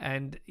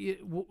 And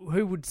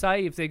who would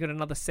say if they got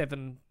another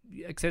 7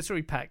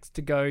 accessory packs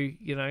to go,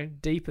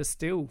 deeper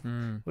still?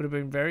 Would have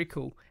been very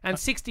cool. And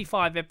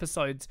 65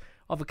 episodes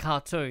of a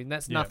cartoon,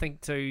 that's nothing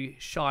to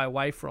shy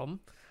away from.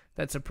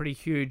 That's a pretty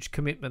huge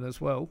commitment as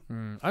well.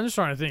 I'm just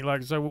trying to think,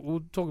 so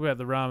we'll talk about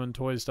the Ramen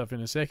Toys stuff in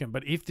a second,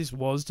 but if this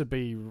was to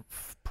be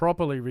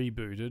properly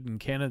rebooted, and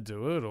Kenner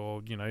do it,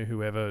 or,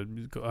 whoever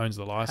owns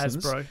the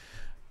license.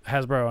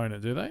 Hasbro own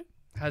it, do they?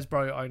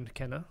 Hasbro own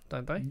Kenner,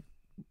 don't they?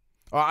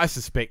 I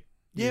suspect.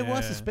 Yeah, well,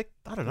 I suspect.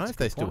 I don't know if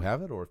they still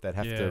have it, or if they'd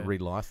have to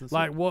relicense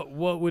it.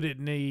 What would it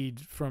need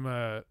from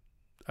a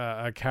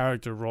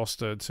character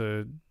roster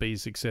to be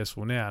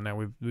successful now?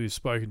 Now we've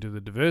spoken to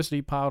the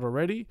diversity part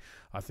already.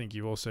 I think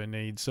you also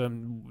need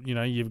some.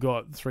 You've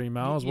got 3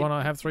 males. Why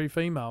not have 3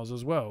 females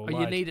as well?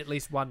 You need at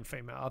least 1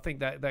 female. I think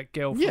that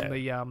girl from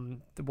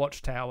the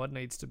Watchtower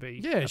needs to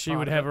be. Yeah, she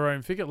would have her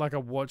own figure, like a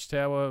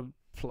Watchtower.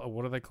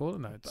 What do they call it?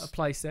 No, a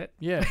playset.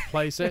 Yeah,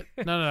 playset.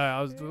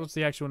 No. What's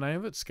the actual name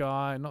of it?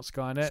 Not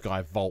Skynet.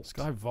 Skyvault.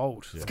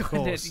 Skyvault. Yeah.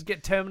 Skynet. You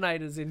get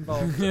Terminators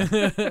involved.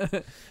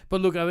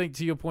 But look, I think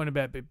to your point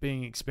about it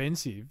being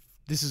expensive,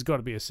 this has got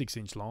to be a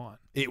 6-inch line.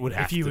 It would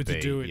have if you to were be, to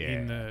do it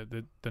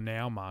in the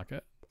now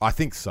market. I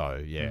think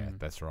so. Yeah,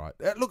 that's right.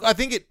 Look, I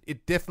think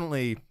it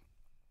definitely.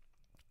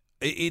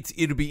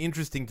 It'll be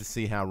interesting to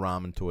see how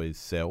Ramen Toys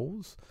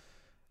sells.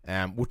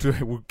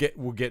 We'll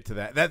get to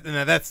that.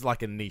 That's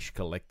like a niche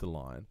collector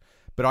line,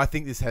 but I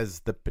think this has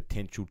the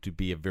potential to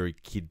be a very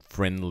kid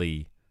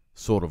friendly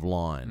sort of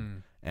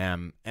line.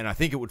 And I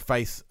think it would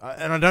face.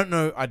 And I don't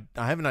know. I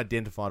haven't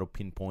identified or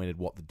pinpointed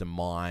what the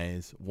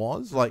demise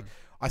was. Like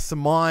I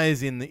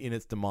surmise in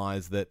its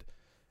demise that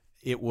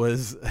it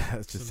was.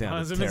 It just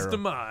sounds terrible. Its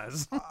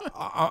demise.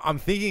 I'm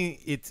thinking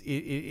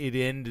it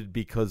ended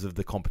because of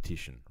the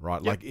competition,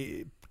 right? Yep. Like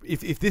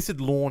if this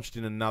had launched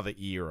in another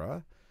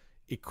era,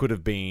 it could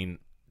have been,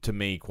 to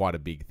me, quite a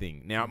big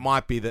thing. Now, it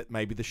might be that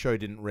maybe the show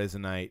didn't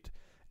resonate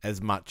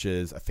as much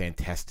as a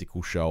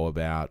fantastical show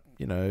about,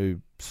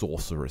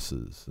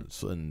 sorceresses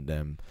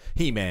and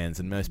He-Mans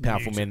and most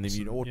powerful men,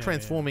 or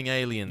transforming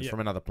aliens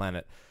from another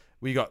planet.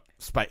 You got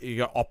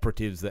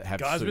operatives that have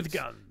guys suits. with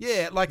guns.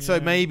 Yeah, so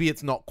maybe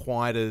it's not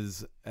quite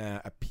as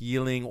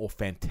appealing or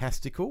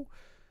fantastical.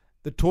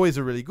 The toys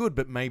are really good,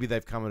 but maybe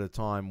they've come at a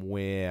time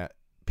where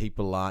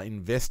people are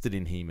invested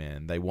in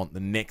He-Man. They want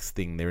the next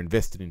thing. They're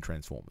invested in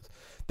Transformers.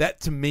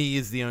 That, to me,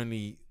 is the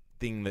only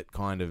thing that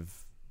kind of,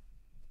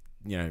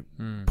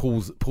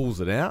 pulls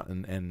it out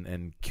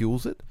and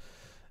kills it.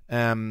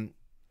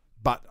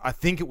 But I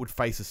think it would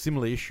face a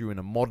similar issue in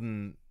a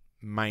modern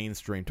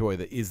mainstream toy,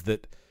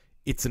 that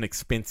it's an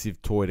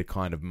expensive toy to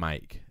kind of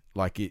make.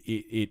 Like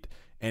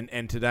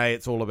and today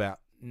it's all about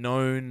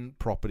known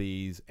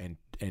properties and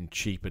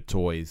cheaper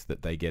toys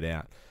that they get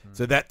out.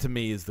 So that, to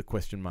me, is the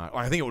question mark.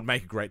 I think it would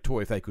make a great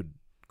toy if they could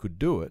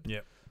do it.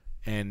 Yep.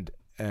 And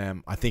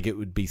I think it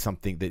would be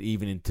something that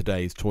even in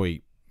today's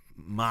toy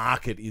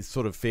market is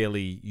sort of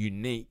fairly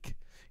unique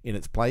in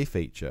its play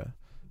feature.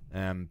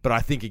 But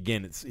I think,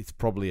 again, it's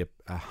probably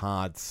a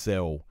hard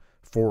sell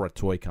for a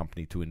toy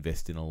company to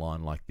invest in a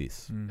line like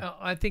this.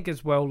 I think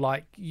as well,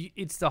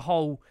 it's the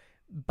whole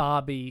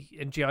Barbie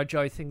and G.I.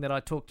 Joe thing that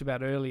I talked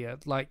about earlier.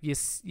 Like you're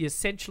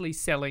essentially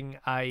selling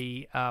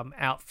a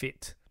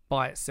outfit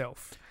by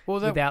itself.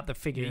 without the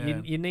figure.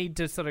 Yeah. You need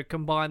to sort of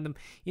combine them.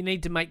 You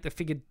need to make the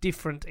figure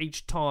different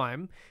each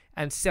time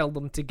and sell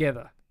them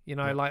together. You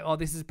know, like, oh,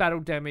 this is battle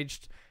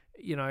damaged,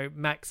 you know,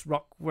 Max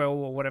Rockwell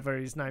or whatever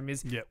his name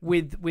is,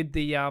 with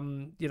the you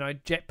know,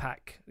 jetpack,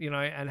 you know,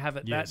 and have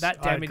it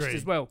that damaged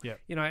as well. Yep.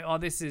 You know, oh,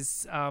 this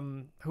is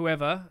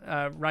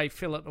whoever, Ray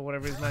Phillip or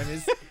whatever his name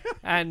is,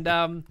 and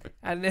I love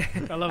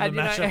the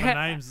mashup of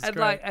names. It's and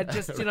great. like, and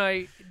just, you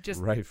know,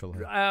 just Ray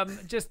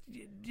Phillip. just,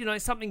 you know,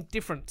 something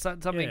different,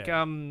 something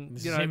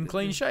This you is know, him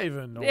clean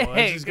shaven, or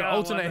Yeah, he's got go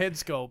alternate on. head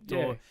sculpt,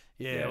 or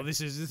Yeah. or this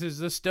is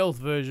the stealth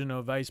version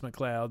of Ace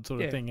McLeod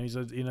sort of thing, and he's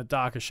in a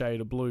darker shade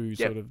of blue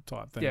sort of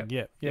type thing.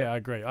 Yeah, I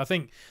agree. I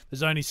think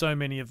there's only so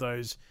many of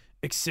those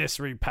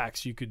accessory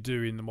packs you could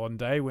do in the modern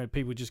day when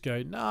people just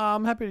go, nah,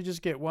 I'm happy to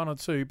just get one or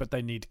two, but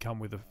they need to come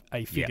with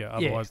a figure,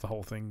 otherwise the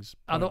whole thing's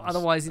pointless.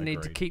 Otherwise, you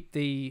need to keep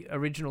the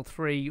original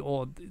 3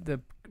 or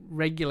the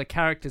regular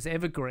characters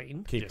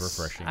evergreen. Keep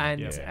refreshing.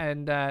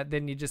 And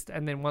then you just,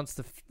 and then once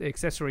the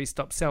accessories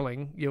stop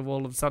selling, you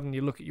all of a sudden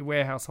you look at your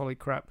warehouse. Holy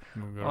crap!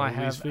 I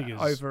have figures.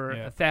 over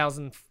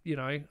 1,000, you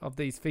know, of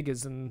these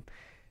figures, and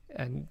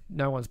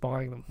no one's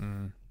buying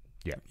them.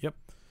 Yep.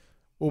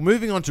 Well,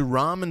 moving on to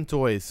Ramen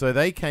Toys. So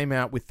they came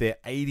out with their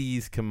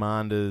 80s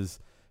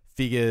Commanders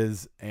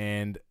figures,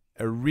 and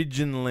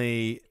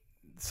originally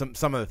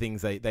some of the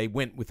things they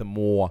went with a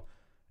more,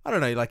 I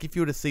don't know, like if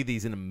you were to see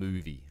these in a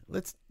movie,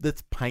 let's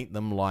paint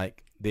them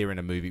like they're in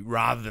a movie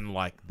rather than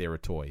like they're a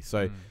toy.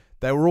 So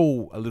they were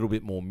all a little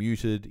bit more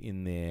muted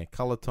in their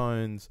color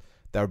tones.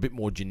 They were a bit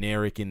more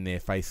generic in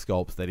their face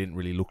sculpts. They didn't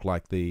really look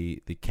like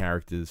the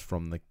characters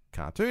from the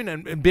cartoon.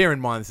 And bear in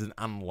mind, this is an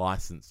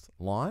unlicensed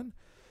line.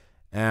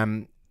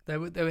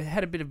 They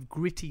had a bit of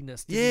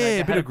grittiness. Didn't Yeah, they?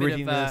 a bit of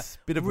grittiness,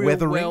 bit of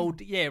weathering. Real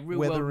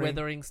world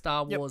weathering,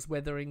 Star Wars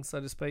weathering, so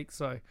to speak.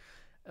 So,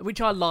 which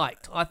I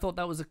liked. I thought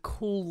that was a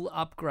cool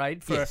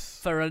upgrade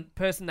for a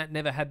person that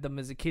never had them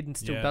as a kid and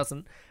still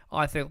doesn't.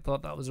 I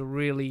thought that was a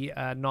really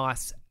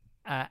nice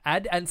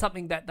add, and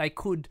something that they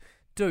could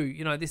do.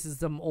 You know, this is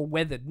them all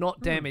weathered,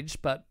 not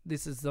damaged, but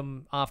this is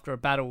them after a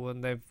battle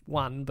and they've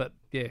won. But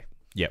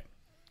Yep.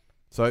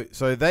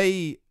 So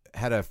they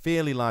had a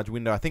fairly large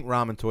window. I think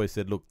Ramen Toys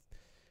said, look,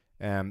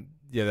 there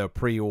were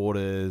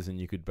pre-orders and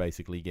you could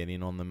basically get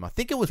in on them. I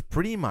think it was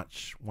pretty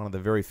much one of the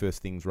very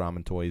first things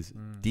Ramen Toys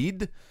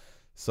did.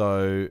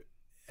 So,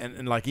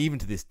 and like even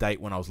to this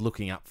date when I was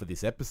looking up for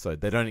this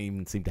episode, they don't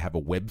even seem to have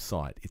a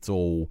website. It's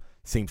all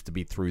seems to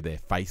be through their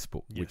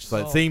Facebook, which so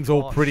it seems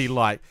all pretty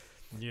like,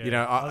 Yeah. you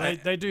know.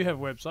 They do have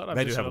a website.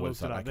 They do have a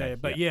website. Okay, there.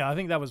 But I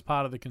think that was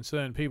part of the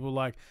concern. People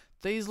like,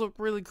 these look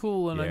really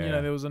cool. And, you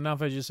know, there was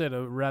enough, as you said,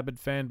 a rabid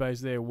fan base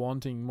there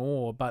wanting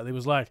more. But it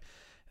was like,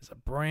 it's a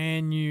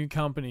brand new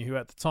company who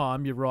at the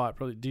time, you're right,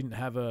 probably didn't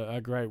have a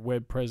great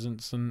web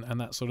presence and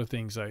that sort of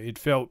thing. So it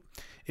felt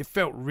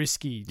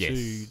risky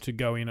to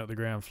go in at the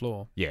ground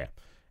floor. Yeah.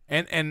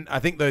 And I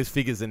think those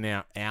figures are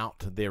now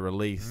out. They're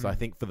released. I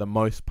think for the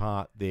most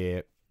part,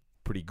 they're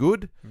pretty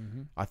good.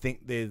 I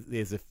think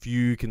there's a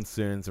few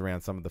concerns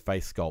around some of the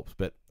face sculpts,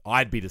 but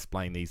I'd be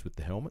displaying these with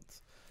the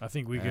helmets. I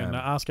think we can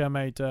ask our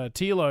mate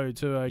Tilo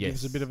to give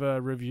us a bit of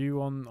a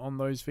review on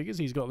those figures.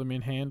 He's got them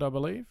in hand, I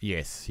believe.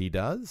 Yes, he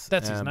does.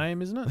 That's his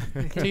name, isn't it?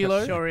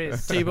 Tilo? Sure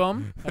is.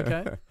 T-Bomb?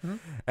 Okay.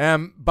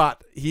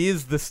 But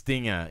here's the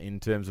stinger in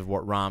terms of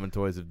what Ramen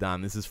Toys have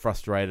done. This has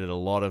frustrated a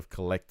lot of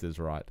collectors,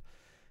 right?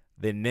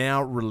 They're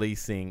now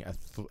releasing a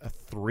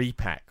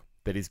 3-pack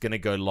that is going to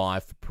go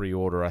live for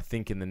pre-order, I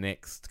think, in the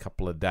next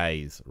couple of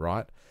days,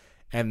 right?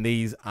 And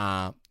these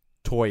are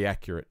toy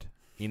accurate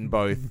in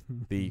both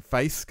the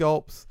face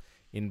sculpts,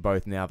 in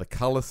both now the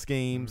color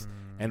schemes,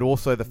 and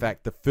also the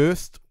fact the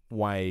first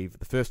wave,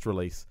 the first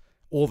release,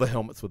 all the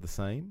helmets were the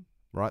same,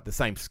 right? The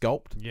same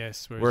sculpt.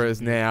 Yes.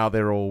 Whereas now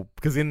they're all,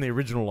 because in the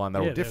original line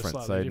they're all different,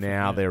 so slightly different,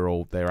 now they're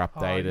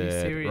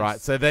updated,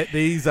 right? So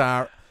these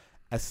are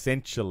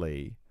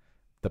essentially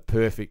the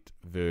perfect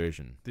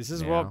version. This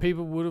is now. what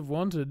people would have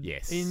wanted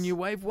in New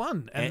Wave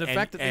 1. And the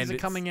fact that these are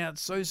coming out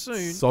so soon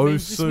means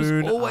this was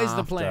always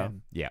the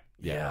plan. Yeah.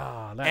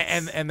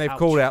 And they've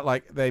called out,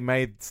 like, they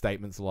made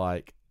statements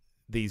like,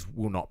 these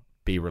will not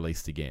be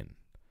released again.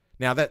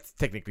 Now, that's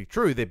technically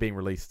true. They're being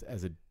released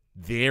as a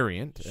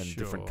variant and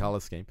different color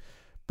scheme.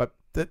 But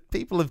that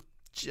people are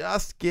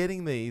just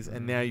getting these,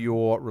 and now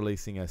you're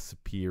releasing a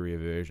superior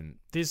version.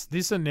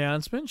 This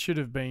announcement should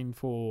have been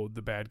for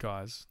the bad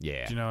guys.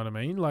 Yeah. Do you know what I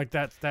mean? Like,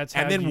 that's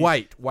how and then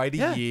wait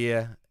a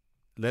year,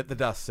 let the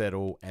dust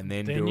settle, and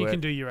then do it. Then you can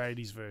do your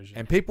 80s version.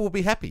 And people will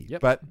be happy. Yep.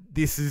 But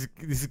this is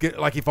good.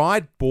 Like, if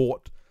I'd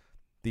bought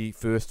the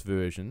first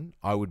version,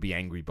 I would be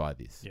angry by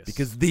this. Yes.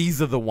 Because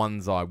these are the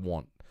ones I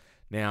want.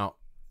 Now,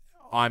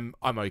 I'm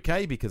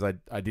okay because I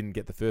didn't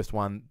get the first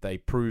one. They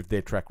proved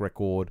their track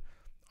record.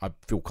 I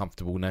feel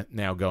comfortable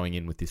now going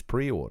in with this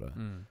pre-order.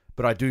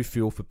 But I do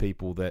feel for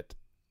people that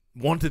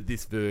wanted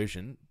this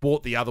version,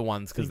 bought the other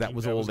ones because that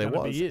was all there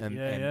was.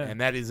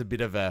 And that is a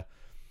bit of a...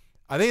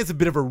 I think it's a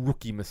bit of a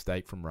rookie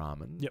mistake from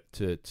Ramen. Yep.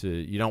 To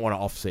you don't want to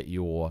offset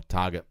your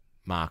target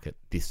market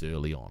this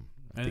early on.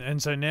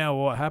 And so now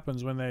what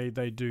happens when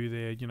they do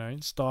their,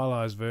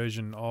 stylized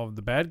version of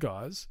the bad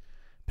guys,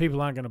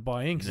 people aren't going to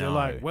buy in because they're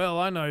like, well,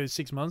 I know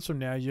 6 months from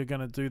now you're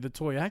going to do the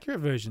toy accurate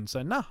version.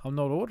 So, nah, I'm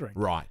not ordering.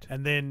 Right.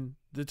 And then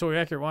the toy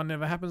accurate one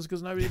never happens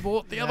because nobody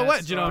bought the other way.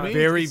 Do you know what I mean?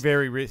 Very,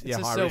 very risky. It's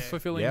a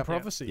self-fulfilling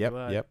prophecy.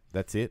 Yep,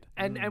 that's it.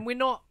 And we're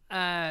not,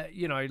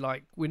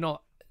 we're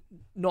not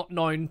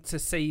known to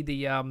see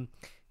the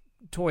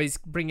toys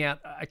bring out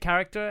a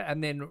character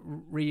and then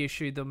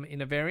reissue them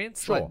in a variant.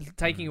 Sure. Like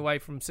taking away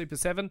from Super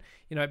 7,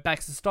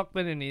 Baxter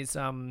Stockman and his,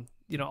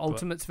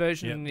 Ultimates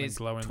version and his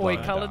toy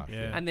coloured,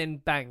 and then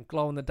bang,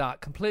 glow in the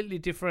dark. Completely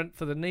different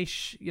for the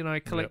niche,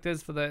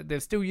 collectors. They're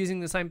still using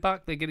the same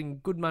buck. They're getting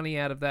good money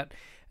out of that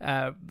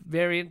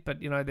variant, but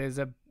there's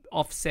a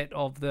offset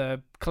of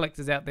the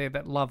collectors out there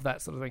that love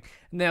that sort of thing.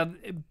 Now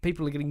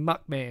people are getting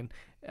Muckman,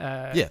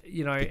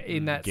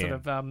 in that sort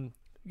of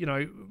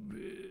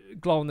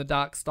glow in the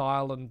dark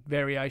style and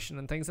variation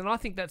and things. And I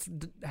think that's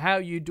how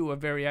you do a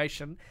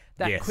variation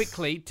that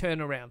quickly turn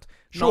around.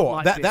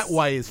 Sure, that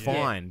way is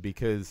fine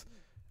because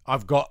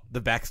I've got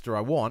the Baxter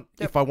I want.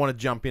 Yep. If I want to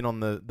jump in on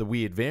the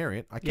weird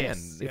variant, I can.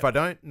 If I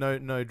don't,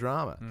 no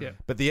drama. Yep.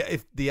 But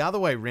if the other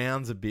way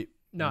round's a bit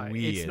weird.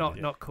 It's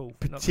not cool.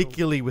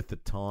 Particularly with the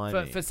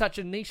timing. For such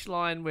a niche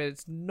line where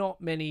it's not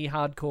many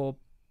hardcore,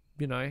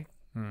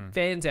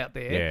 fans out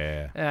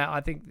there.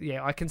 I think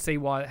I can see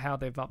how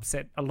they've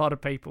upset a lot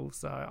of people.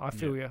 So I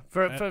feel you.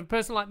 For a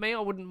person like me, I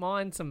wouldn't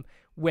mind some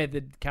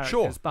weathered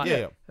characters. But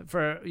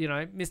for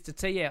Mr.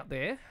 T out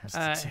there,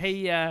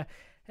 he. I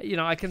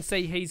can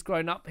see he's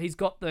grown up. He's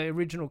got the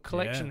original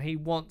collection. He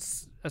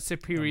wants a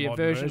superior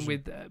version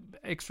with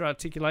extra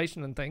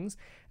articulation and things.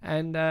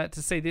 And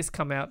to see this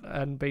come out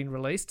and being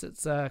released,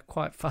 it's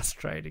quite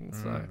frustrating.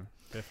 So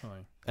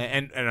definitely.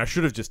 And I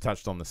should have just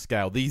touched on the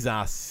scale. These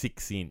are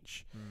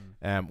 6-inch,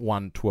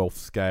 1/12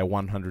 scale,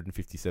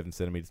 157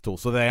 centimeters tall.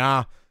 So they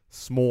are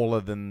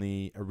smaller than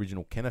the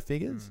original Kenner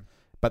figures.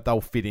 But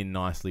they'll fit in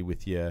nicely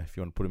with if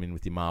you want to put them in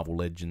with your Marvel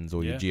Legends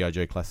or your G.I.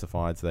 Joe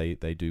Classifieds,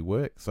 they do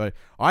work. So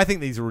I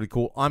think these are really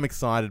cool. I'm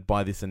excited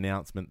by this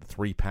announcement, the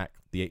 3-pack,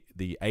 the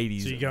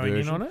 80s So you're going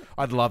version. in on it?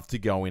 I'd love to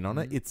go in on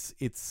it.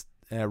 It's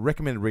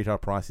recommended retail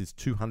price is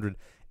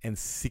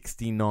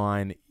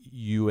 $269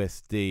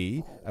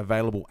 USD,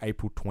 available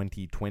April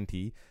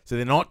 2020. So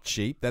they're not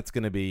cheap. That's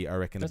going to be, I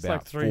reckon, that's about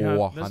like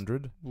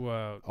 300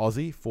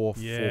 Aussie,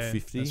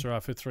 $450. That's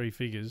right, for 3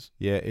 figures.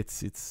 Yeah,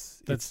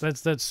 it's that's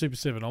Super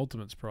 7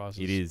 Ultimates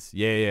prices. It is,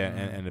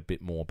 and a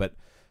bit more. But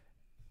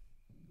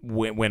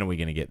when are we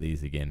going to get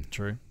these again?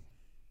 True.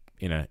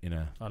 In a.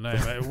 I know.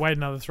 Mate. Wait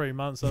another 3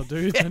 months. I'll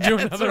do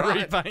another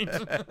repaint.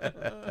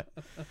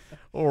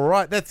 All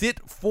right, that's it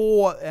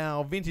for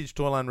our vintage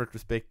Toyline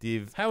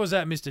retrospective. How was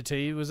that, Mr.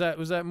 T? Was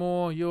that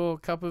more your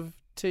cup of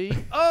tea?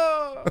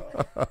 Oh.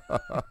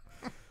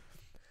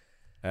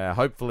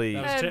 Hopefully,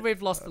 and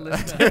we've lost the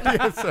listener.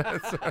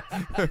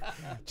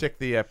 Check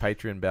the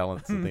Patreon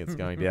balance. I think it's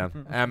going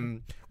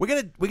down. We're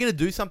gonna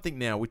do something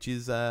now, which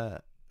is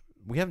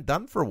we haven't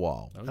done for a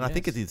while, I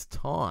think it is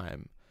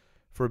time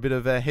for a bit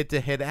of a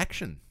head-to-head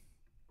action.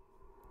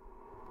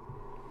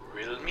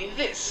 Riddle me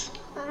this,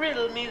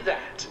 riddle me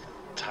that.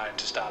 Time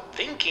to start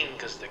thinking,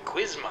 because the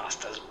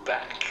Quizmaster's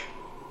back.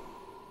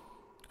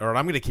 All right,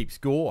 I'm going to keep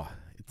score.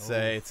 It's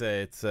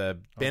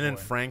Ben and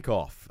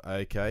Frankoff.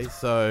 Okay,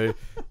 so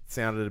it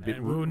sounded a bit.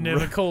 We'll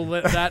never call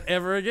that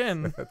ever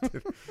again.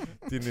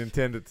 Didn't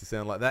intend it to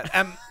sound like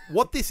that.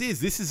 What this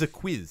is a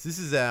quiz. This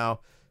is our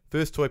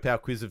first Toy Power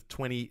quiz of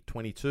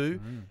 2022,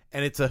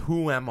 and it's a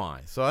Who Am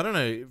I? So I don't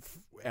know if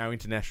our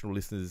international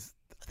listeners,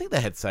 I think they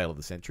had Sale of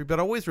the Century, but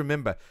I always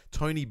remember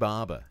Tony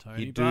Barber.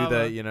 He'd do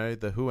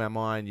the Who Am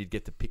I, and you'd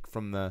get to pick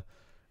from the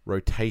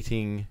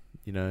rotating,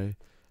 I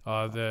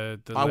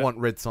want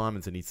Red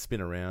Simons, and he'd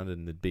spin around,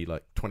 and there'd be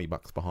like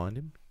 $20 behind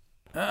him.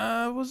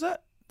 Was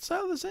that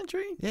Sale of the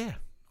Century? Yeah.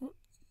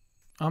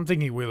 I'm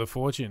thinking Wheel of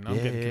Fortune. I'm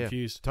getting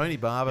confused. Tony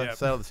Barber,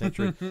 Sale of the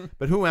Century.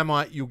 But Who Am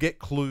I? You'll get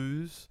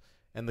clues,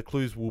 and the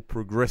clues will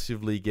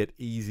progressively get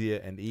easier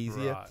and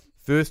easier. Right.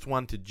 First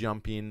one to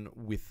jump in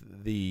with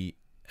the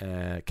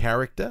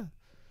character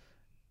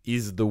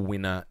is the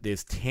winner.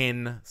 There's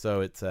 10,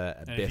 so it's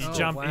a best. If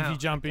you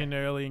jump in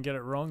early and get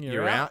it wrong,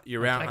 you're out.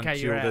 You're out okay,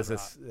 until there's a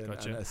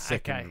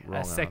second wrong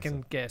answer.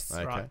 Second guess.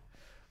 Okay. Right.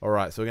 All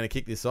right, so we're going to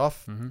kick this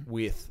off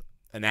with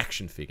an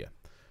action figure.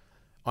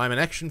 I'm an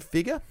action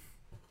figure.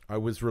 I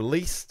was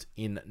released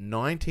in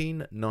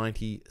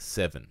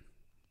 1997.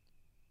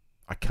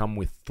 I come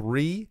with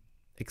 3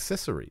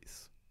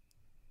 accessories.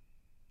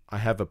 I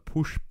have a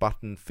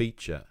push-button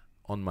feature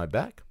on my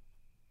back.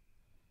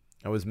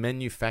 I was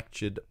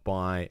manufactured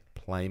by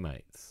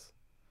Playmates.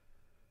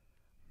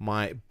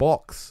 My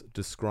box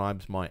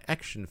describes my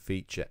action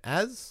feature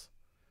as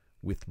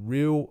with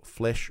real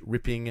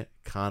flesh-ripping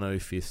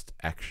Carno fist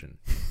action.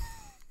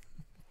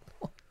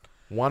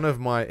 One of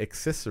my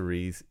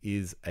accessories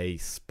is a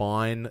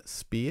spine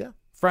spear.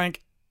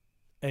 Frank.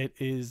 It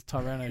is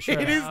Tyranno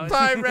Shredder. It is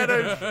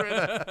Tyranno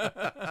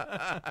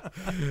Shredder.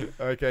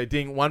 Okay,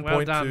 Ding. 1 Well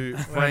point done. to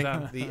Well Frank.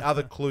 done. The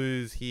other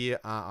clues here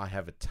are I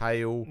have a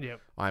tail,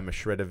 Yep. I'm a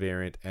Shredder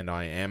variant, and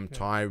I am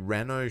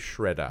Tyranno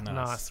Shredder.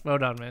 Nice. Well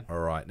done, man. All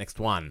right, next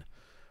one.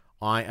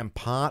 I am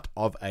part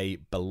of a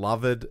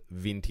beloved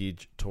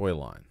vintage toy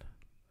line.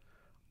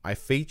 I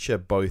feature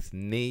both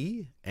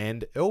knee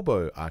and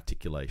elbow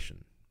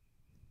articulation.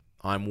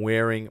 I'm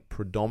wearing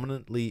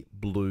predominantly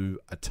blue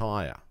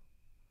attire.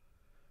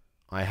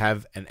 I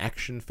have an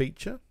action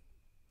feature.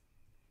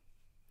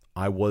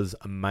 I was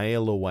a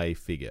mail-away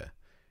figure,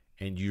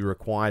 and you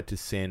required to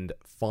send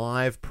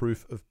 5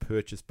 proof of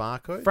purchase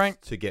barcodes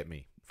Frank. to get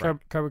me.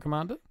 Cobra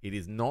Commander? It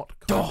is not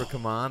Cobra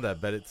Commander,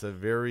 but it's a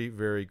very,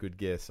 very good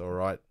guess. All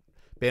right.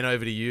 Ben,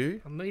 over to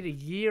you. I need a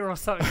year or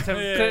something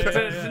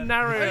to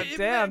narrow it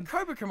down.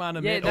 Cobra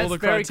Commander Yeah, met that's all the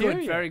very criteria.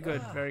 good. Very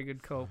good. Very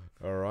good call.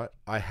 All right.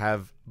 I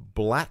have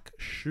black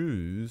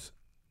shoes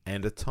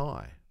and a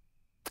tie.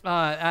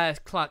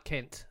 Clark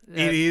Kent.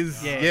 It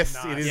is. yeah, Yes,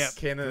 nice. it is Yep.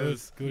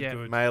 Kenner's Good, Yeah.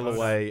 good. mail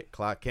away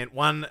Clark Kent.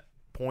 1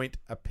 point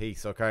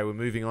apiece. Okay, we're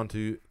moving on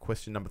to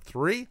question number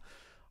 3.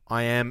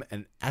 I am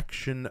an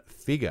action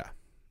figure.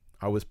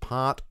 I was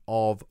part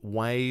of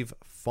wave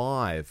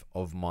 5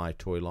 of my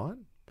toy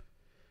line.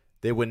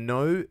 There were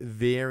no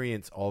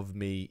variants of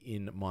me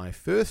in my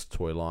first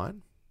toy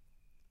line.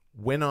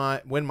 When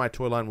my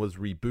toy line was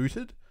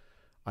rebooted,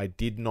 I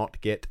did not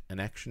get an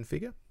action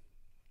figure.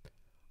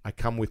 I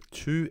come with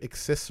 2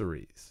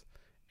 accessories,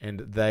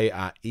 and they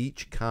are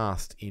each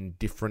cast in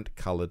different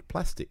coloured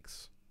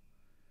plastics.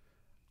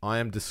 I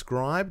am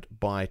described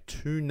by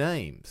 2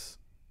 names,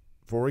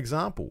 for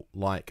example,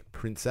 like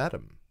Prince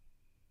Adam.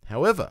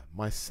 However,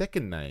 my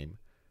second name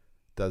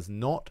does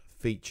not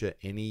feature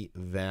any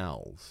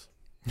vowels.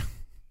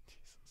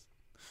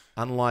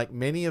 Unlike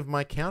many of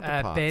my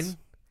counterparts. Ben?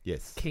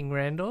 Yes. King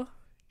Randor?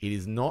 It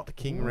is not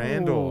King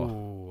Randor.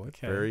 Ooh,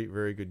 okay. Very,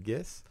 very good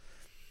guess.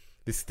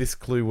 This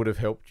clue would have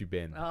helped you,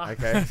 Ben. Oh.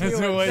 Okay. There's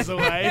always a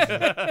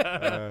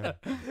way.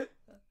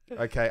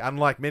 Okay,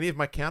 unlike many of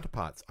my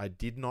counterparts, I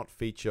did not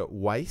feature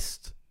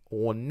waist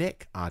or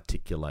neck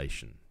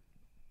articulation.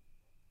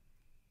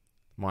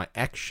 My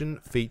action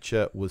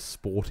feature was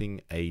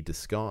sporting a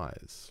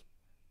disguise.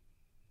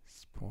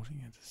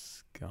 Sporting a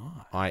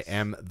disguise. I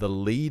am the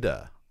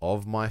leader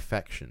of my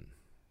faction.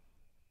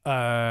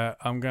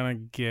 I'm gonna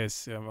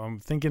guess. I'm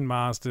thinking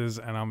Masters,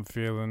 and I'm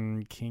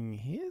feeling King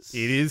Hiss.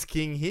 It is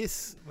King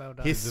Hiss. Well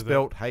done. Hiss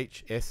spelt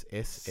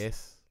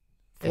H-S-S-S.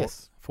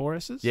 Yes. 4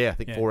 S's? Yeah, I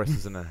think 4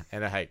 S's and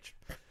a H.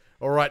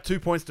 All right, 2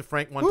 points to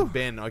Frank, 1 to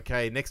Ben.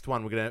 Okay, next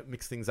one, we're going to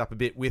mix things up a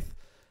bit with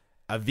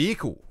a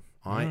vehicle.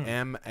 I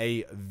am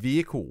a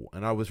vehicle,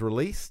 and I was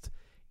released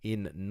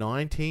in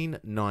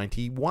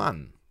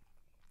 1991.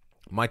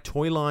 My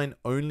toy line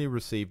only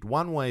received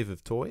 1 wave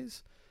of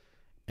toys,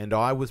 and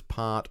I was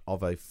part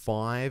of a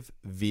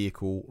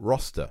 5-vehicle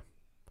roster.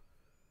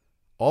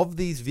 Of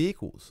these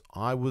vehicles,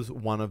 I was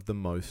one of the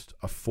most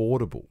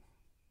affordable.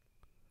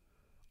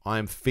 I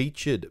am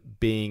featured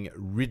being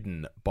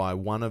ridden by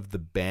one of the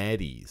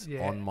baddies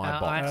on my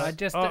box. I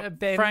just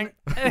Ben. Frank.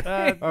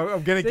 I'm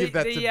going to give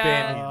that to Ben. He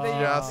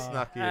just the,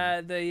 snuck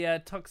in. the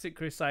Toxic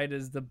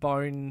Crusaders, the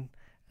Bone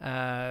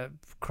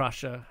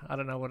Crusher. I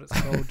don't know what it's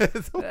called.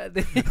 I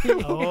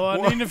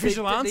need an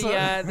official answer.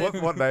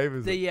 What name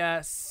is it? The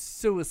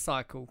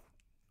Suicycle.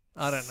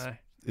 I don't know.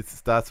 It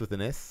starts with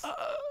an S.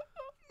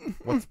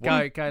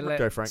 Go,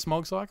 Frank.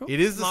 Smog Cycle? It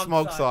is the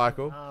Smog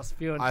Cycle. Oh,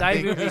 spewing. I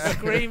Dave will be think-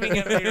 screaming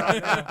at me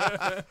right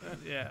now.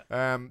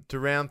 Yeah. To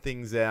round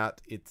things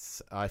out,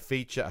 I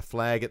feature a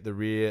flag at the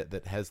rear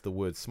that has the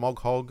word Smog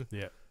Hog.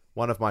 Yeah.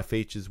 One of my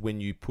features, when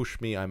you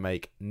push me, I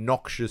make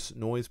noxious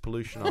noise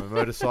pollution. I'm a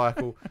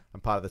motorcycle.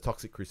 I'm part of the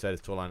Toxic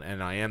Crusaders toy line,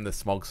 and I am the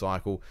Smog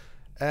Cycle.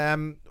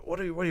 What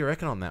do you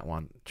reckon on that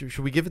one? Should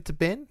we give it to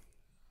Ben?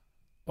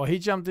 Well, he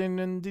jumped in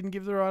and didn't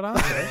give the right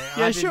answer.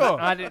 I sure. didn't-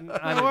 I didn't.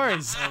 No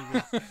worries.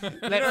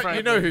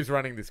 You know who's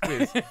running this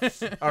quiz.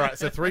 All right,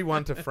 so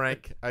 3-1 to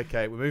Frank.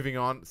 Okay, we're moving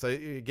on. So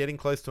you're getting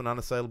close to an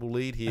unassailable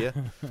lead here.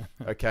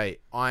 Okay,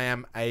 I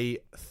am a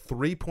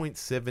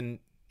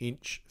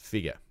 3.7-inch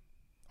figure.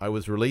 I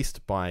was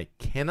released by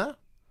Kenner.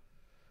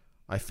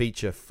 I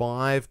feature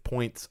 5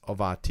 points of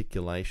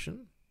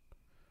articulation.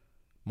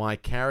 My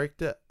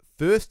character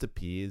first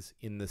appears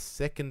in the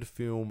second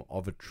film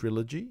of a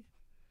trilogy,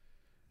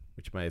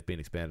 which may have been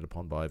expanded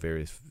upon by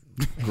various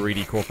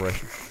greedy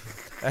corporations.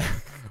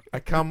 I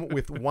come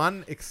with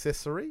 1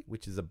 accessory,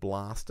 which is a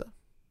blaster.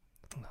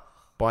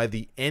 By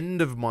the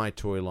end of my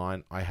toy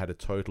line, I had a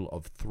total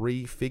of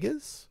 3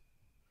 figures.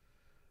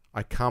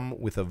 I come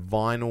with a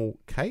vinyl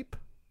cape.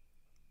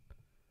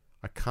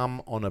 I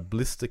come on a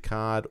blister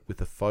card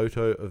with a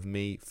photo of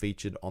me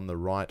featured on the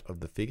right of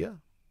the figure.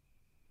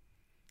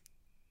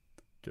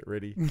 Get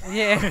ready.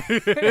 Yeah.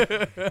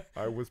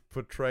 I was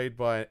portrayed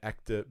by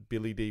actor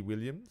Billy D.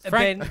 Williams.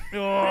 Ben.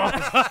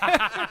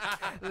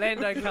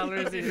 Lando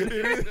Colours in.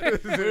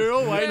 We're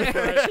all waiting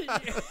for it.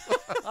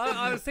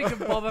 I was thinking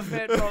Boba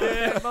Fett.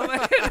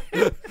 Boba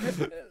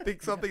Fett.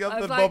 Think something I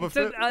other was than like, Boba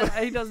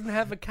Fett. he doesn't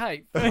have a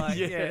cape. Like,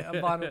 a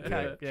vinyl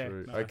cape. Yeah.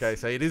 True. Okay,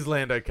 so it is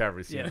Lando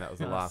Calrissian. Yeah. That was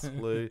the last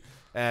clue.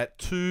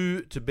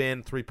 2 to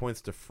Ben, 3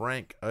 points to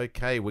Frank.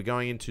 Okay, we're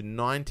going into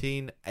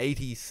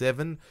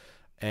 1987,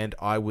 and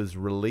I was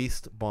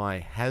released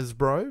by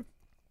Hasbro.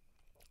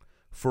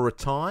 For my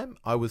time,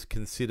 I was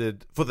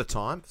considered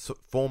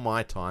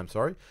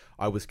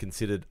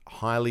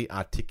highly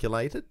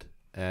articulated,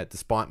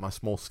 despite my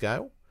small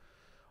scale.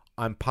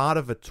 I'm part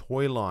of a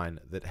toy line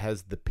that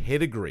has the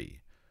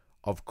pedigree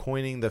of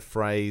coining the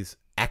phrase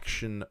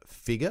action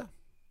figure.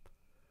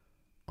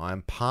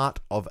 I'm part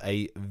of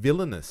a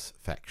villainous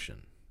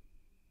faction.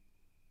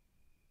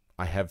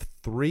 I have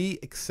 3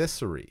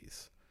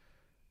 accessories.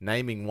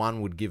 Naming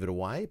one would give it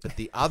away, but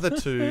the other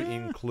 2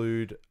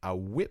 include a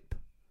whip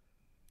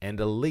and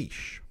a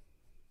leash.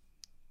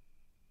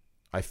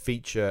 I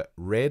feature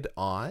red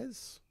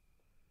eyes.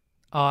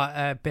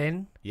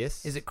 Ben?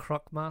 Yes. Is it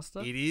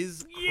Crocmaster? It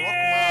is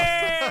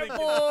Yeah,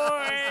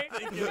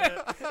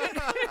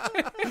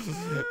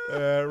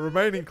 Crocmaster.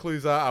 Remaining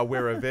clues are: I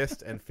wear a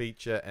vest and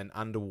feature an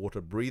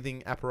underwater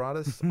breathing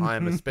apparatus. I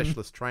am a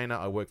specialist trainer.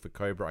 I work for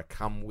Cobra. I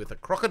come with a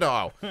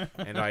crocodile,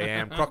 and I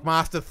am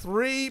Crocmaster.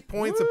 3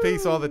 points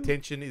apiece. Oh, the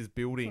tension is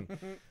building.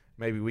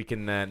 Maybe we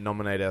can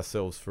nominate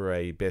ourselves for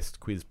a best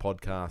quiz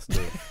podcast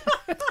of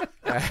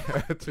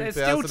There's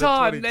still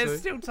time. 2022. There's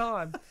still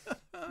time.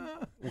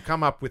 We'll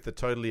come up with a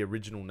totally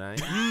original name.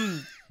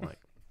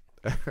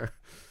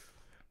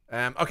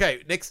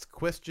 Okay, next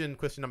question.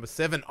 Question number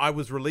 7. I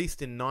was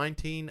released in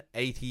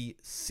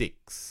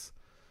 1986.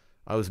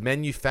 I was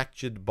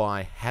manufactured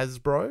by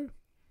Hasbro.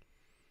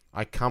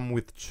 I come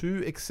with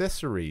 2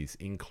 accessories,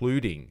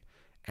 including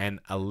an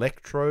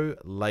electro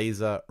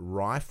laser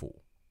rifle.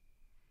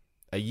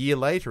 A year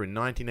later, in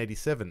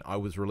 1987, I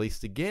was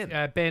released again.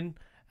 Ben,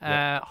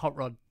 Yep. Hot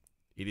Rod.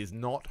 It is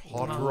not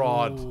Hot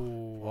Rod.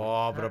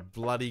 Oh, but a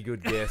bloody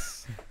good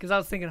guess. Because I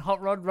was thinking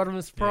Hot Rod,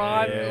 Rodimus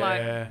Prime,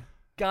 like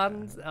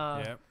guns.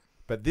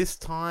 But this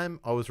time,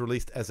 I was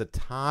released as a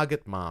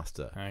Target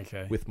Master.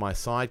 Okay. With my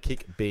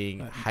sidekick being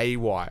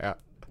Haywire.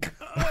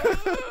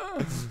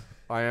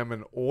 I am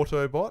an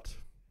Autobot.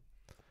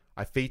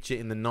 I feature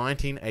in the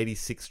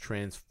 1986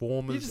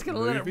 Transformers You're just going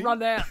to movie. let it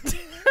run out.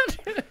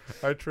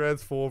 I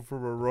transform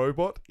from a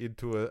robot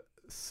into a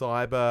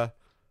cyber,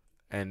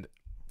 and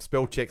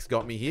spell checks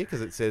got me here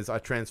because it says I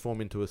transform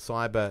into a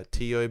cyber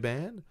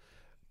Teoban,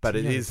 but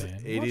it is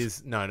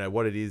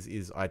what it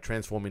is I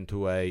transform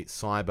into a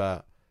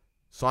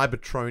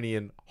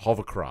Cybertronian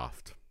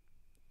hovercraft.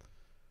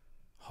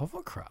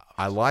 Hovercraft.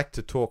 I like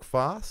to talk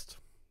fast.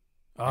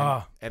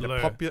 And a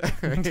popular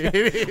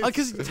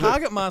because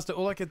Target Master,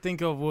 all I could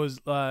think of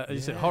was you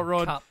said Hot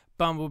Rod, Cup.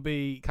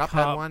 Bumblebee, Cup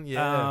had one,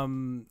 yeah.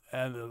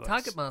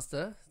 Target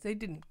Master. They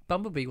didn't.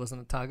 Bumblebee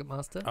wasn't a Target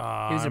Master. He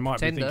was I a might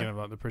pretender. be thinking of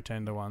like the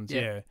Pretender ones.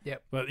 Yep, Yeah.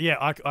 yep. But yeah,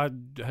 I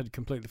had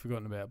completely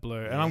forgotten about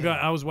Blue, and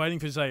I was waiting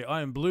for you to say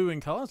I am blue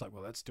in colour. I was like,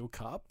 well, that's still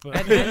Cup.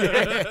 But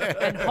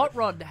And Hot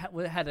Rod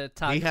had a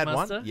Target He had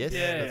Master. one. Yes,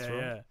 that's right.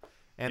 Yeah.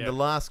 And the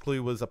last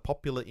clue was a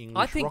popular English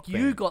I think rock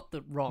you band. got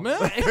the wrong.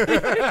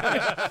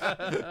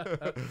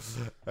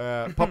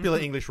 Popular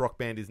English rock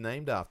band is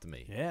named after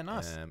me. Yeah,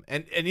 nice.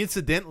 And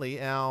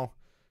incidentally, our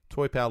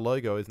Toy Pal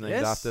logo is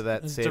named after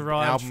that it's said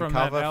derived album from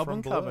cover. that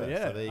album from cover. Blur.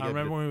 Yeah, So there you I go.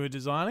 remember when we were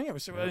designing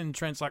it. And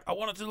Trent's like, I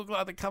want it to look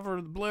like the cover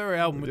of the Blur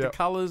album with the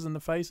colours and the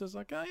faces.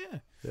 Like, oh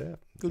yeah,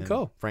 good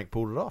call. Frank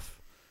pulled it off.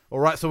 All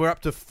right, so we're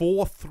up to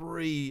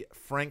 4-3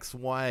 Frank's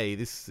way.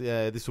 This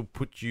will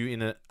put you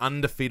in an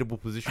undefeatable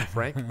position,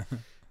 Frank.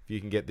 If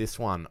you can get this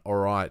one. All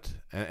right.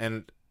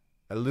 And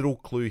a little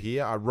clue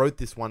here. I wrote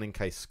this one in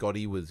case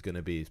Scotty was going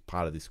to be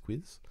part of this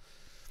quiz.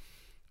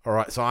 All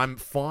right, so I'm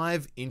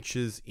 5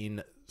 inches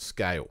in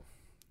scale.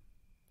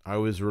 I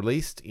was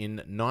released in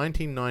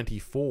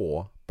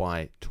 1994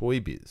 by Toy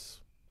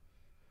Biz.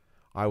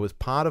 I was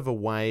part of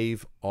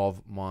wave 1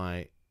 of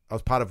my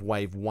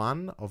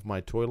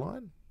toy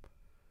line.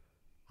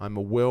 I'm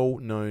a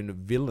well-known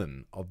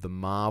villain of the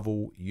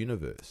Marvel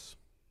Universe.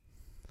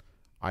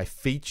 I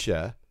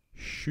feature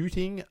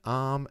shooting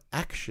arm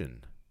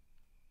action.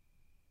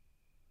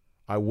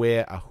 I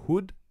wear a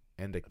hood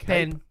and a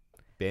cape.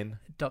 Ben.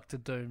 Dr.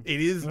 Doom. It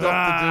is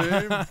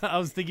Dr. Doom. I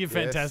was thinking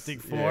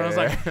Fantastic Four. And I was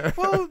yeah. like,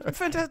 well,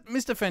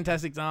 Mr.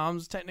 Fantastic's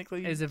arms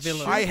technically is a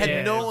villain. I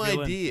had no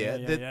villain. idea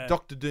Yeah, that yeah.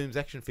 Doctor Doom's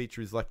action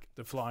feature is like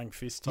the flying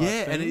fist type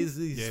thing. and it is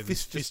these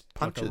this fist like a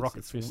punches.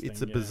 rocket fist It's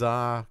thing, a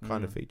bizarre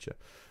kind of feature.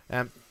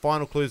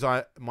 Final clues: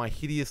 my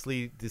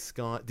hideously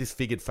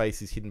disfigured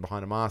face is hidden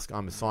behind a mask.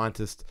 I'm a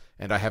scientist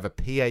and I have a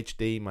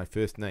PhD. My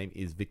first name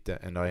is Victor,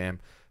 and I am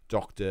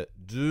Doctor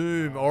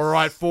Doom. All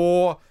right,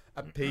 4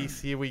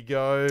 apiece. Here we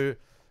go.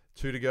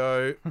 2 to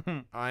go.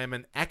 I am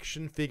an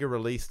action figure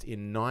released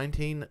in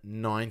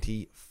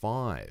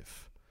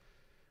 1995.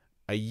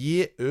 A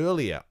year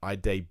earlier, I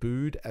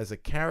debuted as a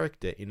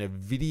character in a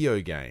video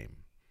game,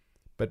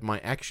 but my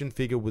action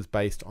figure was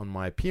based on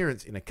my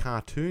appearance in a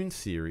cartoon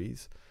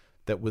series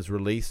that was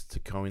released to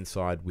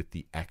coincide with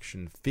the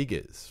action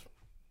figures.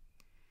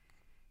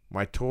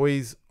 My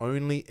toys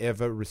only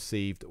ever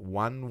received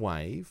one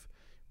wave,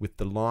 with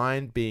the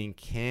line being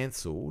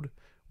cancelled,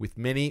 with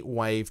many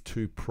Wave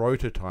 2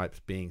 prototypes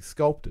being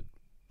sculpted.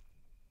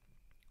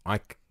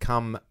 I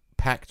come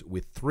packed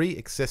with 3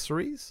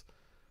 accessories.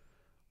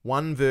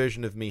 One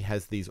version of me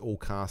has these all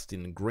cast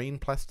in green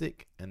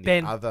plastic and the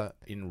Ben. other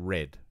in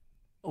red.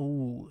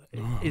 Ooh,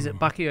 is it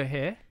Bucky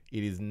O'Hare?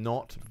 It is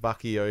not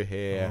Bucky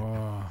O'Hare.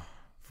 Oh,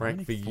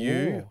 Frank, for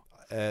you.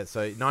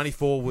 So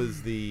 94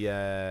 was the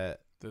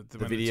the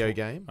video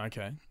game,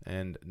 Okay.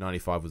 and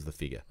 95 was the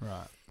figure.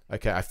 Right.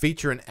 Okay, I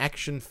feature an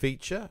action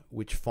feature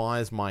which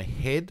fires my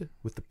head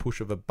with the push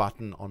of a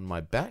button on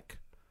my back.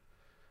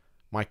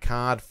 My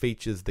card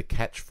features the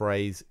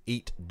catchphrase,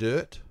 "Eat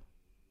dirt."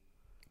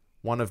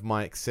 One of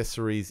my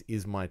accessories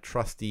is my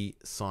trusty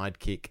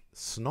sidekick,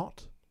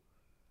 Snot.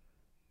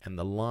 And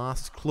the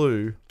last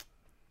clue,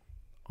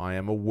 I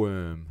am a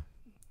worm.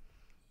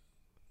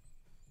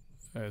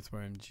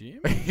 Earthworm Jim.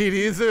 It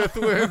is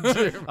Earthworm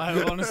Jim.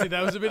 Honestly,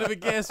 that was a bit of a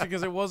guess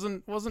because it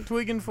wasn't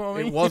twigging for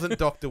me. It wasn't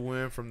Dr.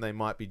 Worm from They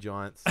Might Be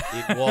Giants.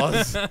 It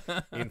was,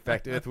 in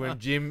fact, Earthworm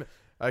Jim.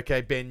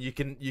 Okay, Ben, you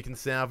can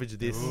salvage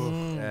this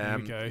Here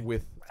we go.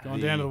 with It's gone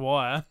down to the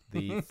wire.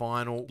 the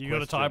final You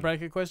got a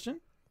tiebreaker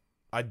question?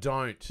 I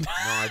don't. No,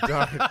 I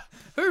don't.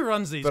 Who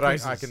runs these But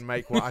quizzes? I can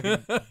make one. I can,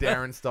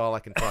 Darren style, I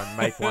can try and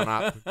make one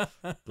up,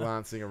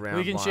 glancing around.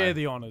 We can my share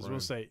the honours. room. We'll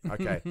see.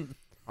 Okay.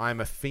 I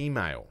am a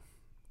female.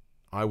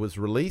 I was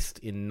released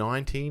in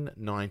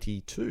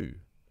 1992.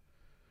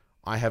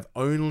 I have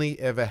only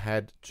ever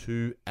had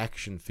 2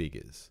 action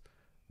figures.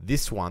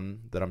 This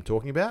one that I'm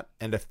talking about,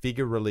 and a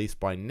figure released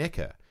by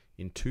NECA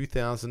in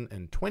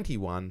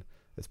 2021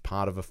 as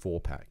part of a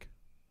 4-pack.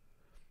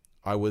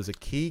 I was a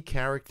key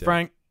character.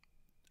 Frank,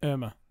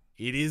 Irma.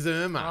 It is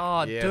Irma.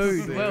 Oh, Yes,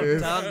 dude, it well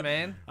is. done,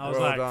 man. I was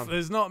Well like, done.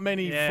 there's not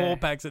many Yeah.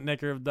 4-packs that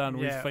NECA have done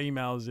with Yeah.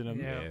 females in them.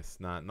 Yeah. Yes,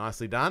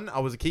 nicely done. I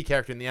was a key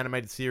character in the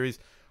animated series.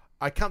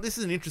 This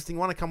is an interesting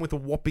one. I come with a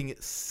whopping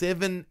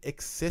 7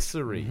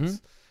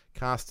 accessories,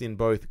 cast in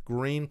both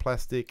green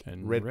plastic,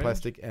 And red red.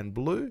 plastic, and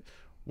blue.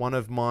 One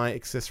of my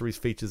accessories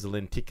features a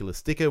lenticular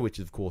sticker, which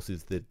of course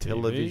is the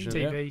television.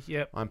 TV,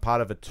 yep. I'm part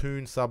of a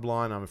Toon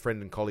subline. I'm a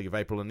friend and colleague of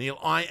April O'Neil.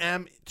 I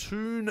am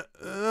Toon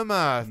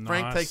Irma.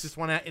 Frank Nice. takes this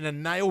one out in a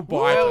nail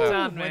biter. Well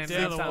done, Went man.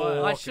 down Well the done.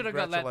 wall. I should have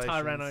got that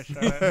Congratulations.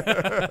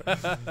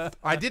 Tyranno show.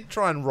 I did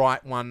try and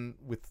write one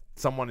with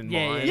someone in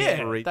Yeah, mind yeah,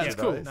 for each that's of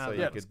cool. those. No, So you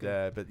that was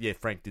could, but yeah,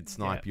 Frank did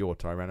snipe Yeah. your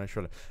Tyranno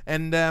Shredder.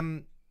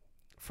 And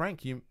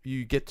Frank, you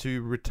get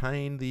to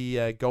retain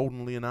the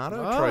Golden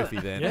Leonardo Oh, trophy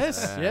then.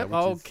 Yes, yep. which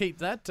I'll is- keep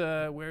that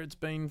where it's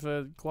been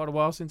for quite a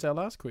while since our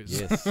last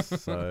quiz.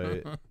 Yes,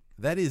 so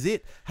that is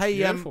it. Hey,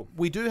 Beautiful.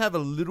 we do have a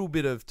little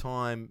bit of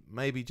time,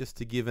 maybe just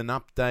to give an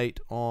update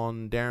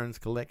on Darren's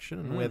collection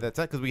and where that's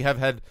at, because we have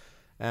had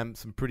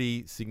some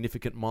pretty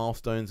significant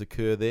milestones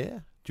occur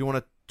there. Do you want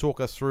to talk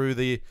us through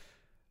the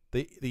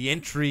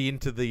entry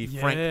into the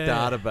Frank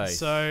database?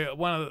 So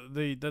one of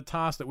the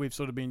tasks that we've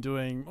sort of been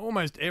doing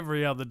almost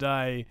every other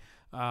day.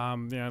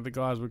 The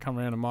guys would come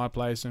around to my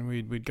place and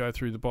we'd go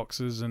through the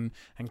boxes and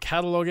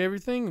catalog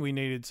everything. We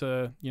needed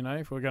to,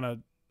 if we're going to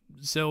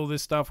sell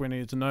this stuff, we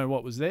needed to know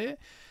what was there.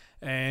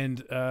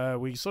 And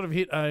we sort of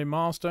hit a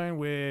milestone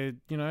where,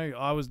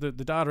 I was the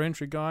data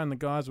entry guy and the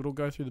guys would all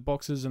go through the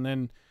boxes, and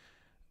then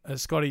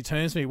Scotty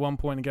turns to me at one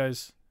point and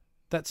goes,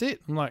 "That's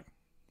it." I'm like,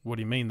 "What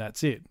do you mean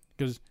that's it?"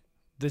 Because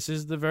this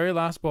is the very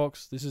last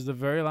box. This is the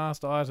very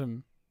last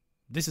item.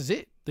 This is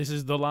it. This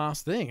is the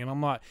last thing. And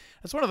I'm like,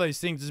 it's one of those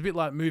things. It's a bit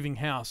like moving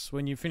house.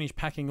 When you finish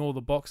packing all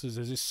the boxes,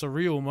 there's this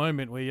surreal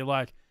moment where you're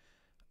like,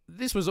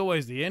 this was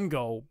always the end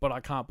goal, but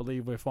I can't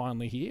believe we're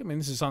finally here. I mean,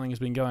 this is something that's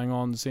been going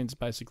on since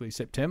basically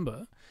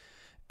September.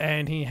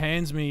 And he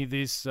hands me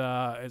this,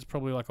 it's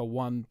probably like a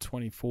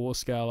 1/24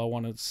 scale, I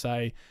wanted to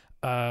say,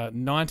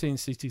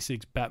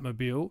 1966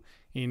 Batmobile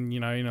in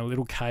a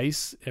little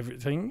case,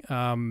 everything.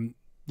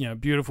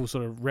 Beautiful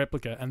sort of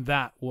replica, and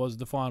that was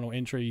the final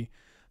entry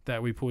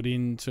that we put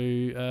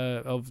into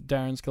of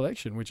Darren's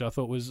collection, which I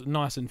thought was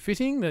nice and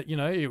fitting. That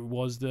it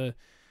was the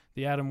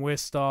Adam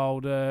West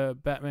styled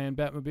Batman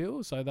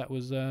Batmobile, so that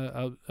was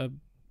a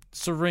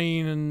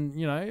serene and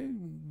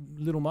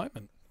little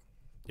moment.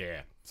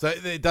 Yeah, so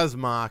it does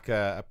mark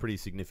a pretty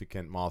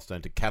significant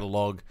milestone to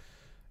catalogue,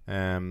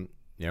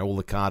 all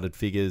the carded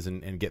figures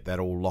and get that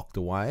all locked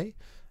away.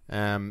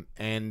 One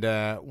of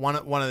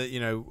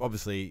the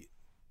obviously,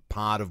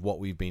 part of what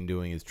we've been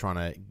doing is trying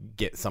to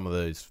get some of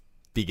those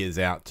figures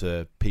out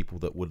to people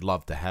that would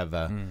love to have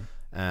a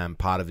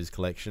part of his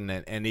collection.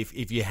 And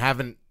if you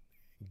haven't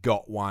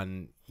got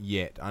one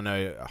yet, I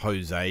know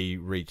Jose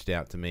reached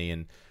out to me,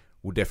 and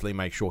we'll definitely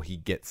make sure he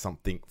gets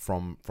something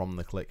from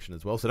the collection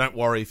as well. So don't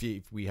worry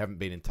if we haven't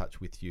been in touch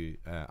with you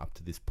up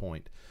to this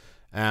point.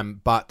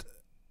 But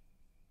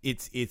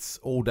it's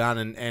all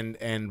done,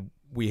 and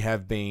we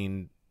have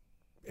been,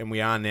 and we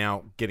are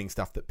now getting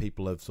stuff that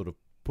people have sort of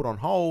put on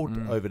hold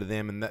over to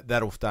them, and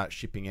that'll start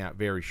shipping out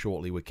very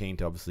shortly. We're keen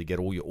to obviously get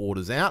all your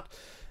orders out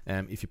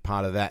if you're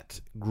part of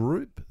that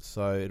group.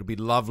 So it'll be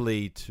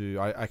lovely to...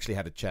 I actually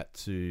had a chat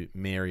to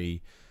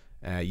Mary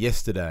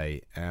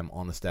yesterday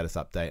on a status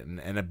update,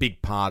 and a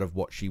big part of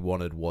what she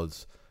wanted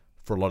was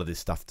for a lot of this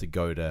stuff to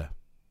go to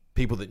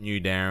people that knew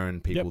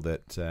Darren, people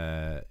that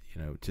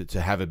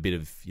to have a bit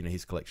of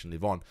his collection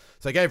live on.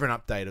 So I gave her an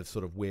update of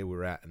sort of where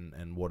we're at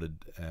and what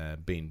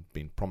had been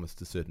promised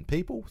to certain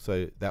people.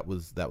 So that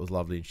was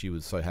lovely, and she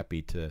was so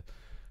happy to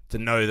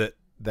know that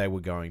they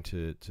were going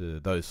to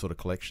those sort of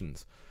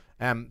collections.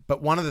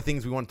 But one of the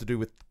things we wanted to do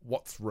with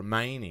what's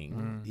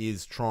remaining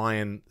is try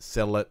and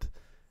sell it,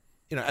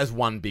 as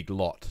one big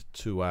lot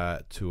to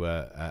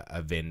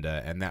a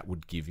vendor, and that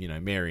would give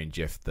Mary and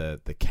Jeff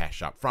the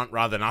cash up front,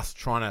 rather than us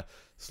trying to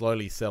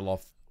slowly sell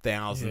off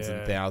thousands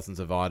and thousands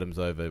of items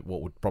over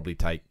what would probably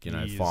take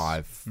years.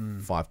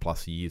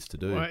 5+ years to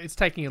do. Well, it's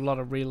taking a lot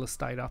of real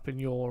estate up in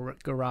your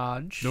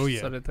garage,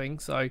 sort of thing.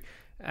 So,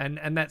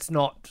 and that's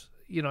not.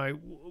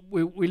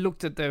 We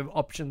looked at the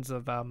options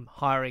of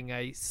hiring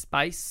a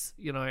space,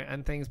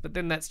 and things, but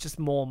then that's just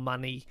more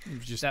money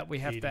that we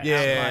have to outlay.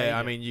 Yeah,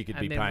 I mean, you could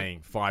be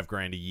paying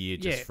 $5,000 a year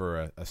just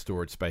for a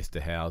storage space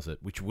to house it,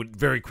 which would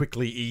very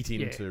quickly eat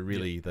into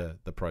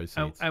the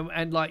proceeds.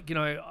 And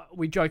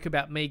we joke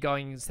about me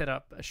going and set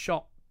up a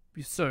shop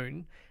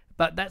soon.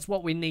 But that's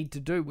what we need to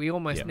do. We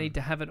almost need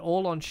to have it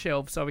all on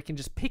shelves so we can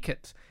just pick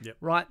it. Yep.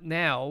 Right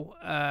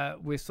now,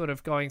 we're sort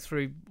of going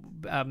through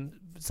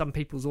some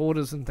people's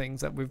orders and things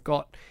that we've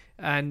got.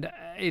 And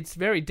it's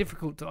very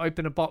difficult to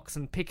open a box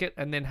and pick it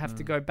and then have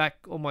to go back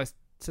almost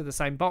to the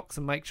same box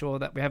and make sure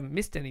that we haven't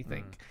missed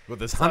anything. Well,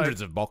 there's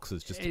hundreds of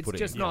boxes just to put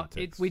it in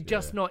context. We're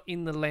just not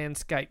in the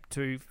landscape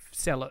to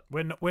sell it.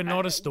 We're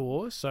not a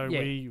store, so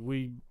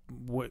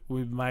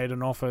we've made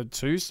an offer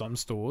to some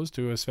stores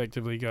to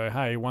effectively go,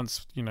 hey,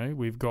 once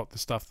we've got the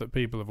stuff that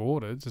people have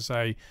ordered, to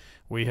say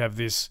we have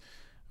this.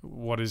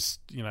 What is,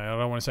 I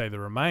don't want to say the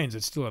remains,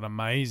 it's still an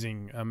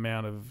amazing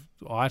amount of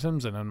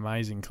items and an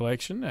amazing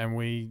collection. And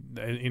we,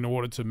 in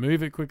order to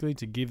move it quickly,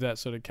 to give that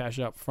sort of cash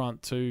up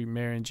front to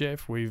Mary and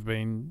Jeff, we've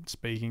been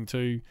speaking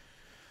to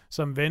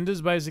some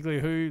vendors basically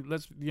who,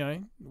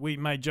 we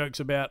made jokes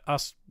about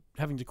us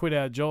having to quit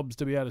our jobs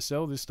to be able to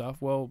sell this stuff.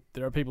 Well,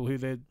 there are people who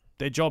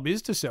their job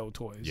is to sell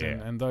toys,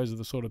 and those are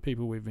the sort of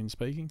people we've been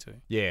speaking to.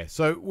 Yeah,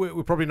 so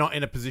we're probably not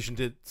in a position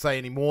to say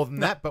any more than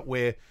that, but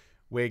we're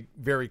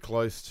very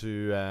close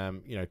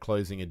to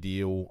closing a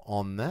deal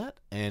on that,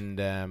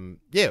 and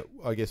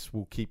I guess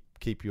we'll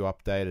keep you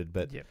updated.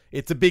 But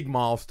it's a big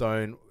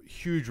milestone,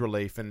 huge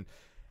relief, and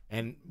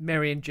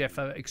Mary and Jeff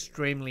are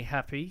extremely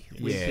happy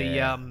with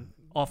the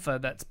offer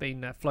that's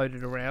been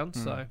floated around.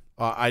 So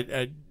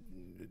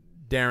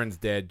Darren's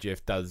dad,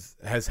 Jeff,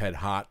 has had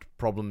heart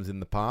problems in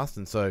the past,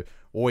 and so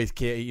always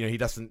care. He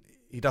doesn't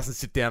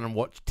sit down and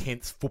watch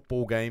tense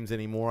football games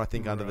anymore, I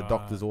think, under the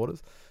doctor's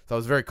orders. So I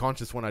was very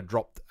conscious when I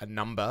dropped a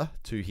number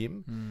to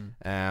him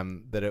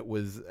that it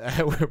was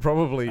we're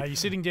probably. Are you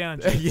sitting down?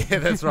 Yeah,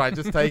 that's right.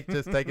 Just take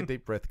a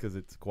deep breath, because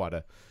it's quite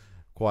a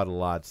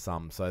large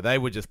sum. So they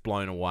were just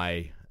blown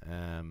away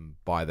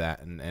by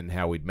that and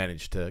how we'd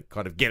managed to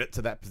kind of get it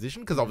to that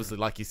position, because obviously,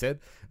 like you said,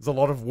 there's a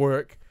lot of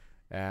work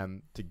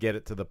to get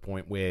it to the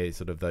point where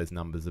sort of those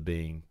numbers are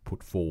being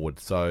put forward.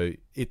 So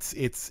it's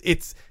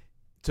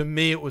to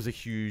me, it was a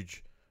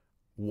huge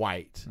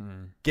weight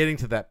getting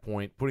to that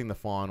point, putting the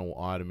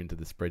final item into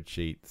the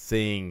spreadsheet,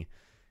 seeing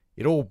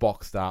it all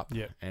boxed up,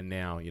 and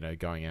now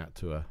going out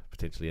to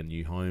potentially a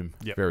new home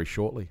very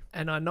shortly.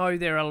 And I know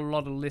there are a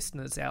lot of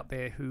listeners out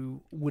there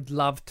who would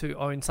love to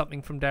own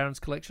something from Darren's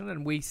collection,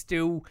 and we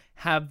still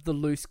have the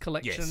loose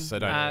collection so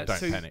don't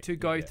panic. to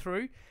go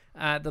through.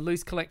 The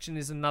loose collection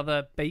is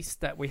another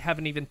beast that we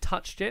haven't even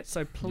touched yet,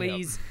 so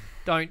please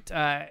don't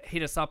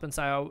hit us up and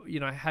say,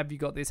 have you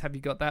got this, have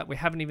you got that? We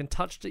haven't even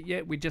touched it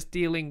yet. We're just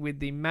dealing with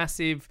the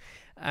massive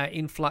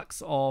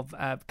influx of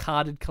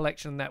carded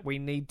collection that we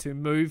need to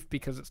move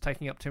because it's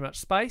taking up too much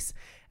space.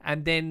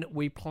 And then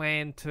we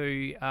plan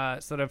to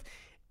sort of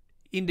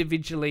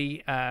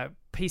individually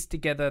piece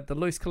together the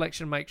loose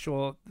collection, make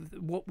sure,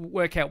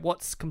 work out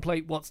what's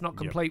complete, what's not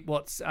complete,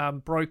 what's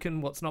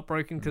broken, what's not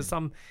broken, because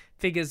some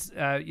figures,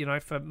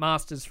 for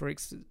Masters, for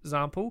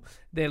example,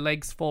 their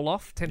legs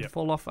tend to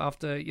fall off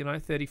after,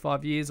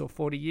 35 years or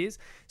 40 years.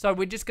 So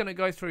we're just going to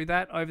go through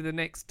that over the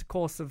next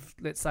course of,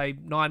 let's say,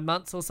 9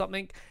 months or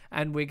something,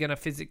 and we're going to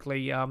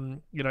physically,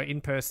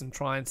 in person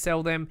try and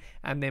sell them,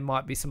 and there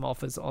might be some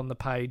offers on the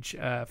page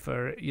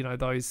for,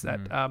 those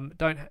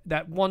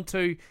that want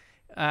to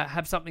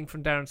have something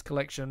from Darren's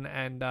collection,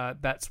 and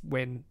that's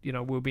when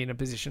we'll be in a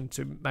position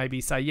to maybe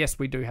say yes,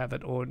 we do have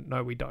it, or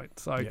no, we don't.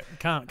 So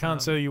can't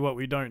tell you what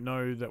we don't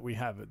know that we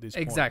have at this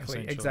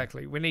point.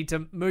 Exactly. We need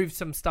to move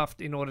some stuff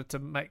in order to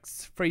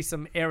free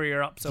some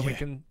area up so we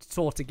can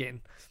sort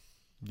again.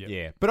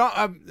 Yeah,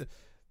 but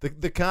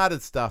the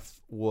carded stuff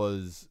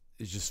is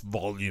just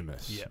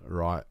voluminous,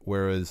 right?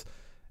 Whereas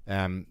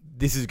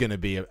this is going to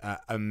be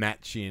a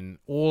match in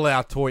all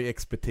our toy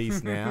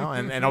expertise now,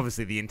 and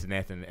obviously the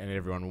internet and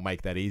everyone will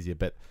make that easier.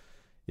 But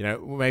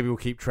maybe we'll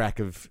keep track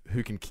of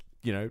who can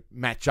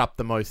match up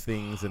the most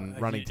things and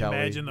running tally.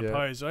 Imagine the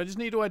pose. So I just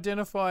need to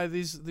identify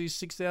these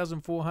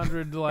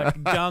 6,400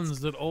 like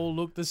guns that all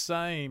look the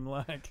same.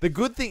 Like the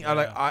good thing,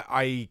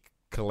 I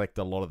collect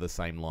a lot of the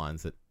same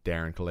lines that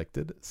Darren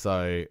collected.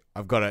 So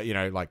I've got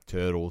like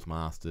Turtles,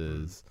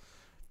 Masters,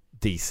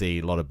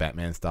 DC, a lot of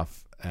Batman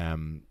stuff.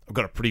 I've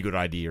got a pretty good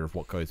idea of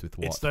what goes with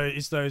what.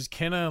 It's those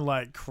Kenner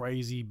like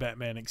crazy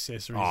Batman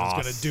accessories that's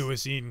going to do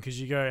us in,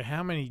 because you go,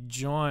 how many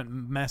giant,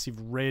 massive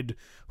red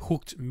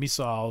hooked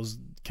missiles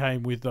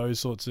came with those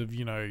sorts of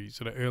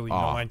sort of early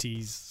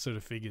 90s sort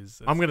of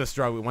figures. I'm going to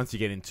struggle once you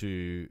get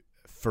into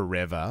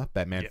Forever,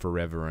 Batman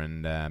Forever,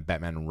 and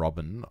Batman and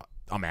Robin.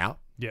 I'm out.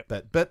 Yeah,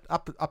 but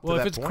up to that point. Well,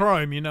 if it's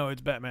Chrome,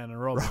 it's Batman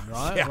and Robin,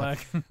 right? Yeah.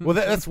 Well,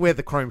 that's where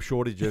the Chrome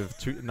shortage of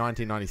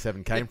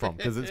 1997 came from,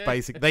 because it's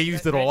basic. They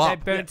used it all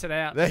up. They burnt it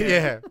out.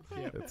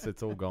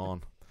 It's all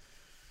gone.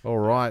 All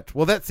right.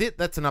 Well, that's it.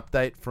 That's an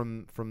update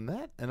from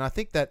that, and I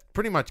think that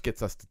pretty much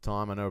gets us to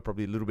time. I know we're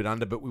probably a little bit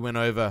under, but we went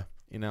over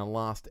in our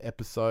last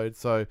episode,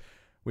 so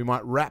we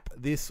might wrap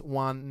this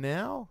one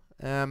now.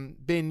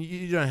 Ben,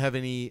 you don't have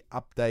any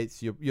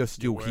updates. You're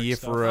still here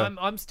for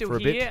I'm still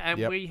here,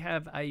 and we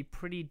have a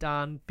pretty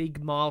darn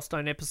big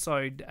milestone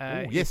episode.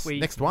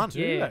 Next one.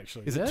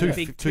 Actually. Is it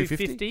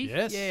 250?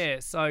 Yes. Yeah,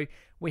 so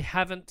we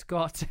haven't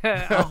got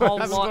a whole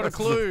lot. Got a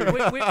clue.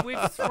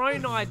 We've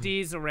thrown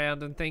ideas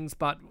around and things,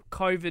 but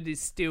COVID is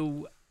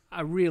still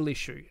a real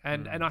issue,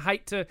 and I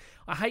hate to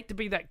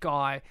be that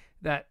guy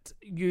that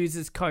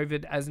uses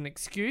COVID as an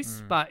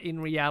excuse, but in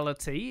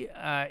reality,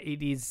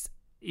 it is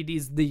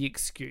the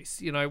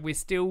excuse. We're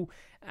still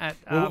at.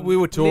 We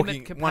were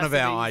talking. One of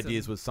our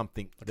ideas was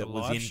something that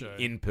was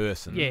in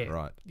person. Yeah,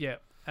 right. Yeah.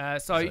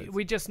 So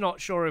we're just not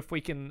sure if we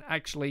can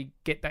actually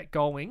get that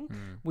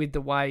going with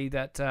the way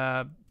that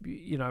at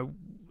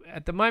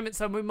the moment.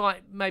 So we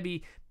might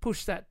maybe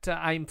push that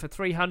to aim for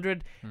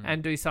 300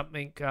 and do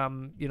something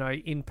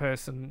in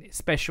person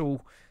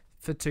special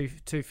for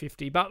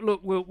 250. But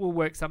look, we'll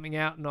work something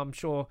out, and I'm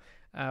sure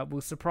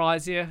we'll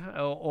surprise you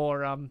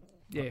or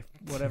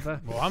whatever.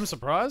 Well, I'm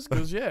surprised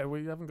because we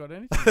haven't got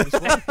anything this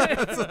one.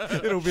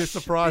 It'll be a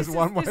surprise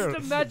one way. This is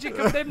the magic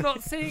of them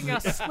not seeing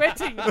us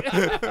sweating.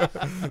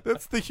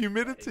 That's the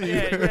humidity.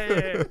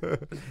 Yeah.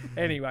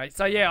 Anyway,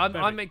 so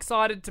I'm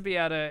excited to be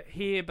able to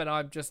hear, but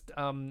I'm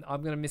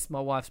going to miss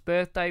my wife's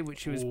birthday,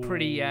 which she was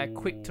pretty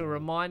quick to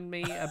remind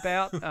me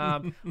about.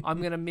 I'm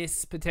going to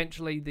miss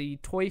potentially the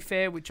toy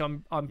fair, which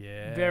I'm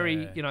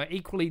very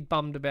equally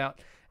bummed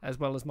about, as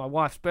well as my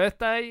wife's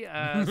birthday.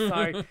 I'm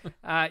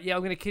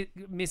going to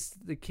miss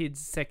the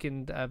kids'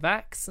 second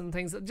vax and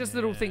things, just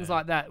little things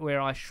like that where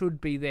I should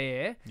be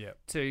there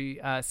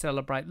to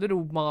celebrate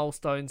little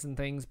milestones and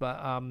things.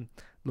 But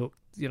look,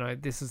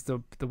 this is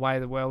the way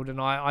of the world,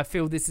 and I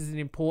feel this is an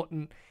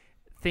important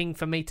thing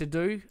for me to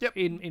do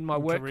in my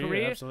work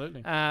career.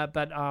 Absolutely.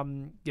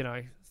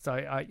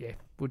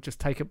 We'll just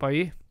take it by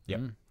ear.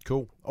 Yep.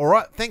 Cool. All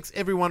right. Thanks,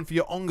 everyone, for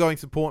your ongoing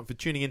support and for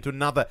tuning into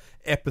another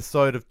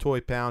episode of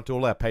Toy Power. And to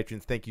all our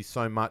patrons, thank you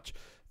so much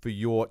for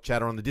your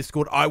chatter on the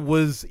Discord. I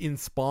was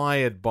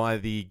inspired by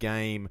the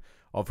game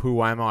of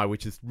Who Am I,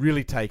 which has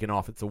really taken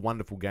off. It's a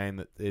wonderful game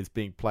that is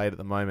being played at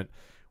the moment,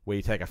 where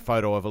you take a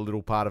photo of a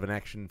little part of an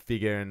action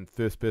figure, and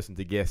first person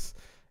to guess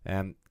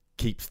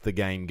keeps the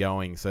game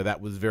going. So that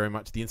was very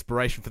much the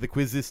inspiration for the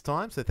quiz this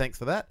time. So thanks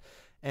for that.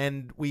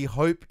 And we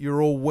hope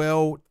you're all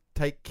well.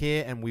 Take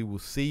care, and we will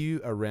see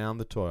you around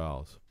the toy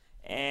aisles.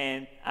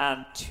 And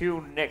until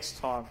next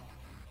time,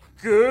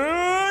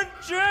 good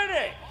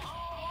journey!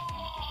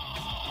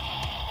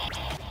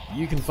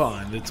 You can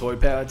find the Toy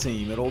Power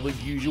team at all the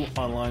usual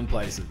online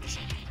places.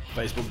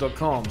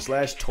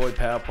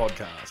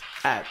 Facebook.com/ToyPowerPodcast,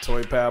 at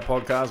Toy Power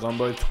Podcast on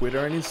both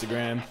Twitter and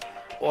Instagram,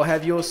 or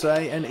have your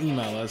say and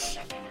email us,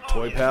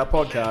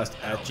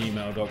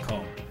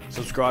 toypowerpodcast@gmail.com.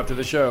 Subscribe to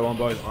the show on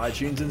both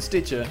iTunes and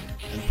Stitcher,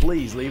 and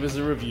please leave us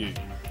a review.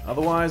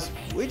 Otherwise,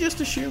 we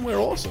just assume we're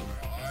awesome.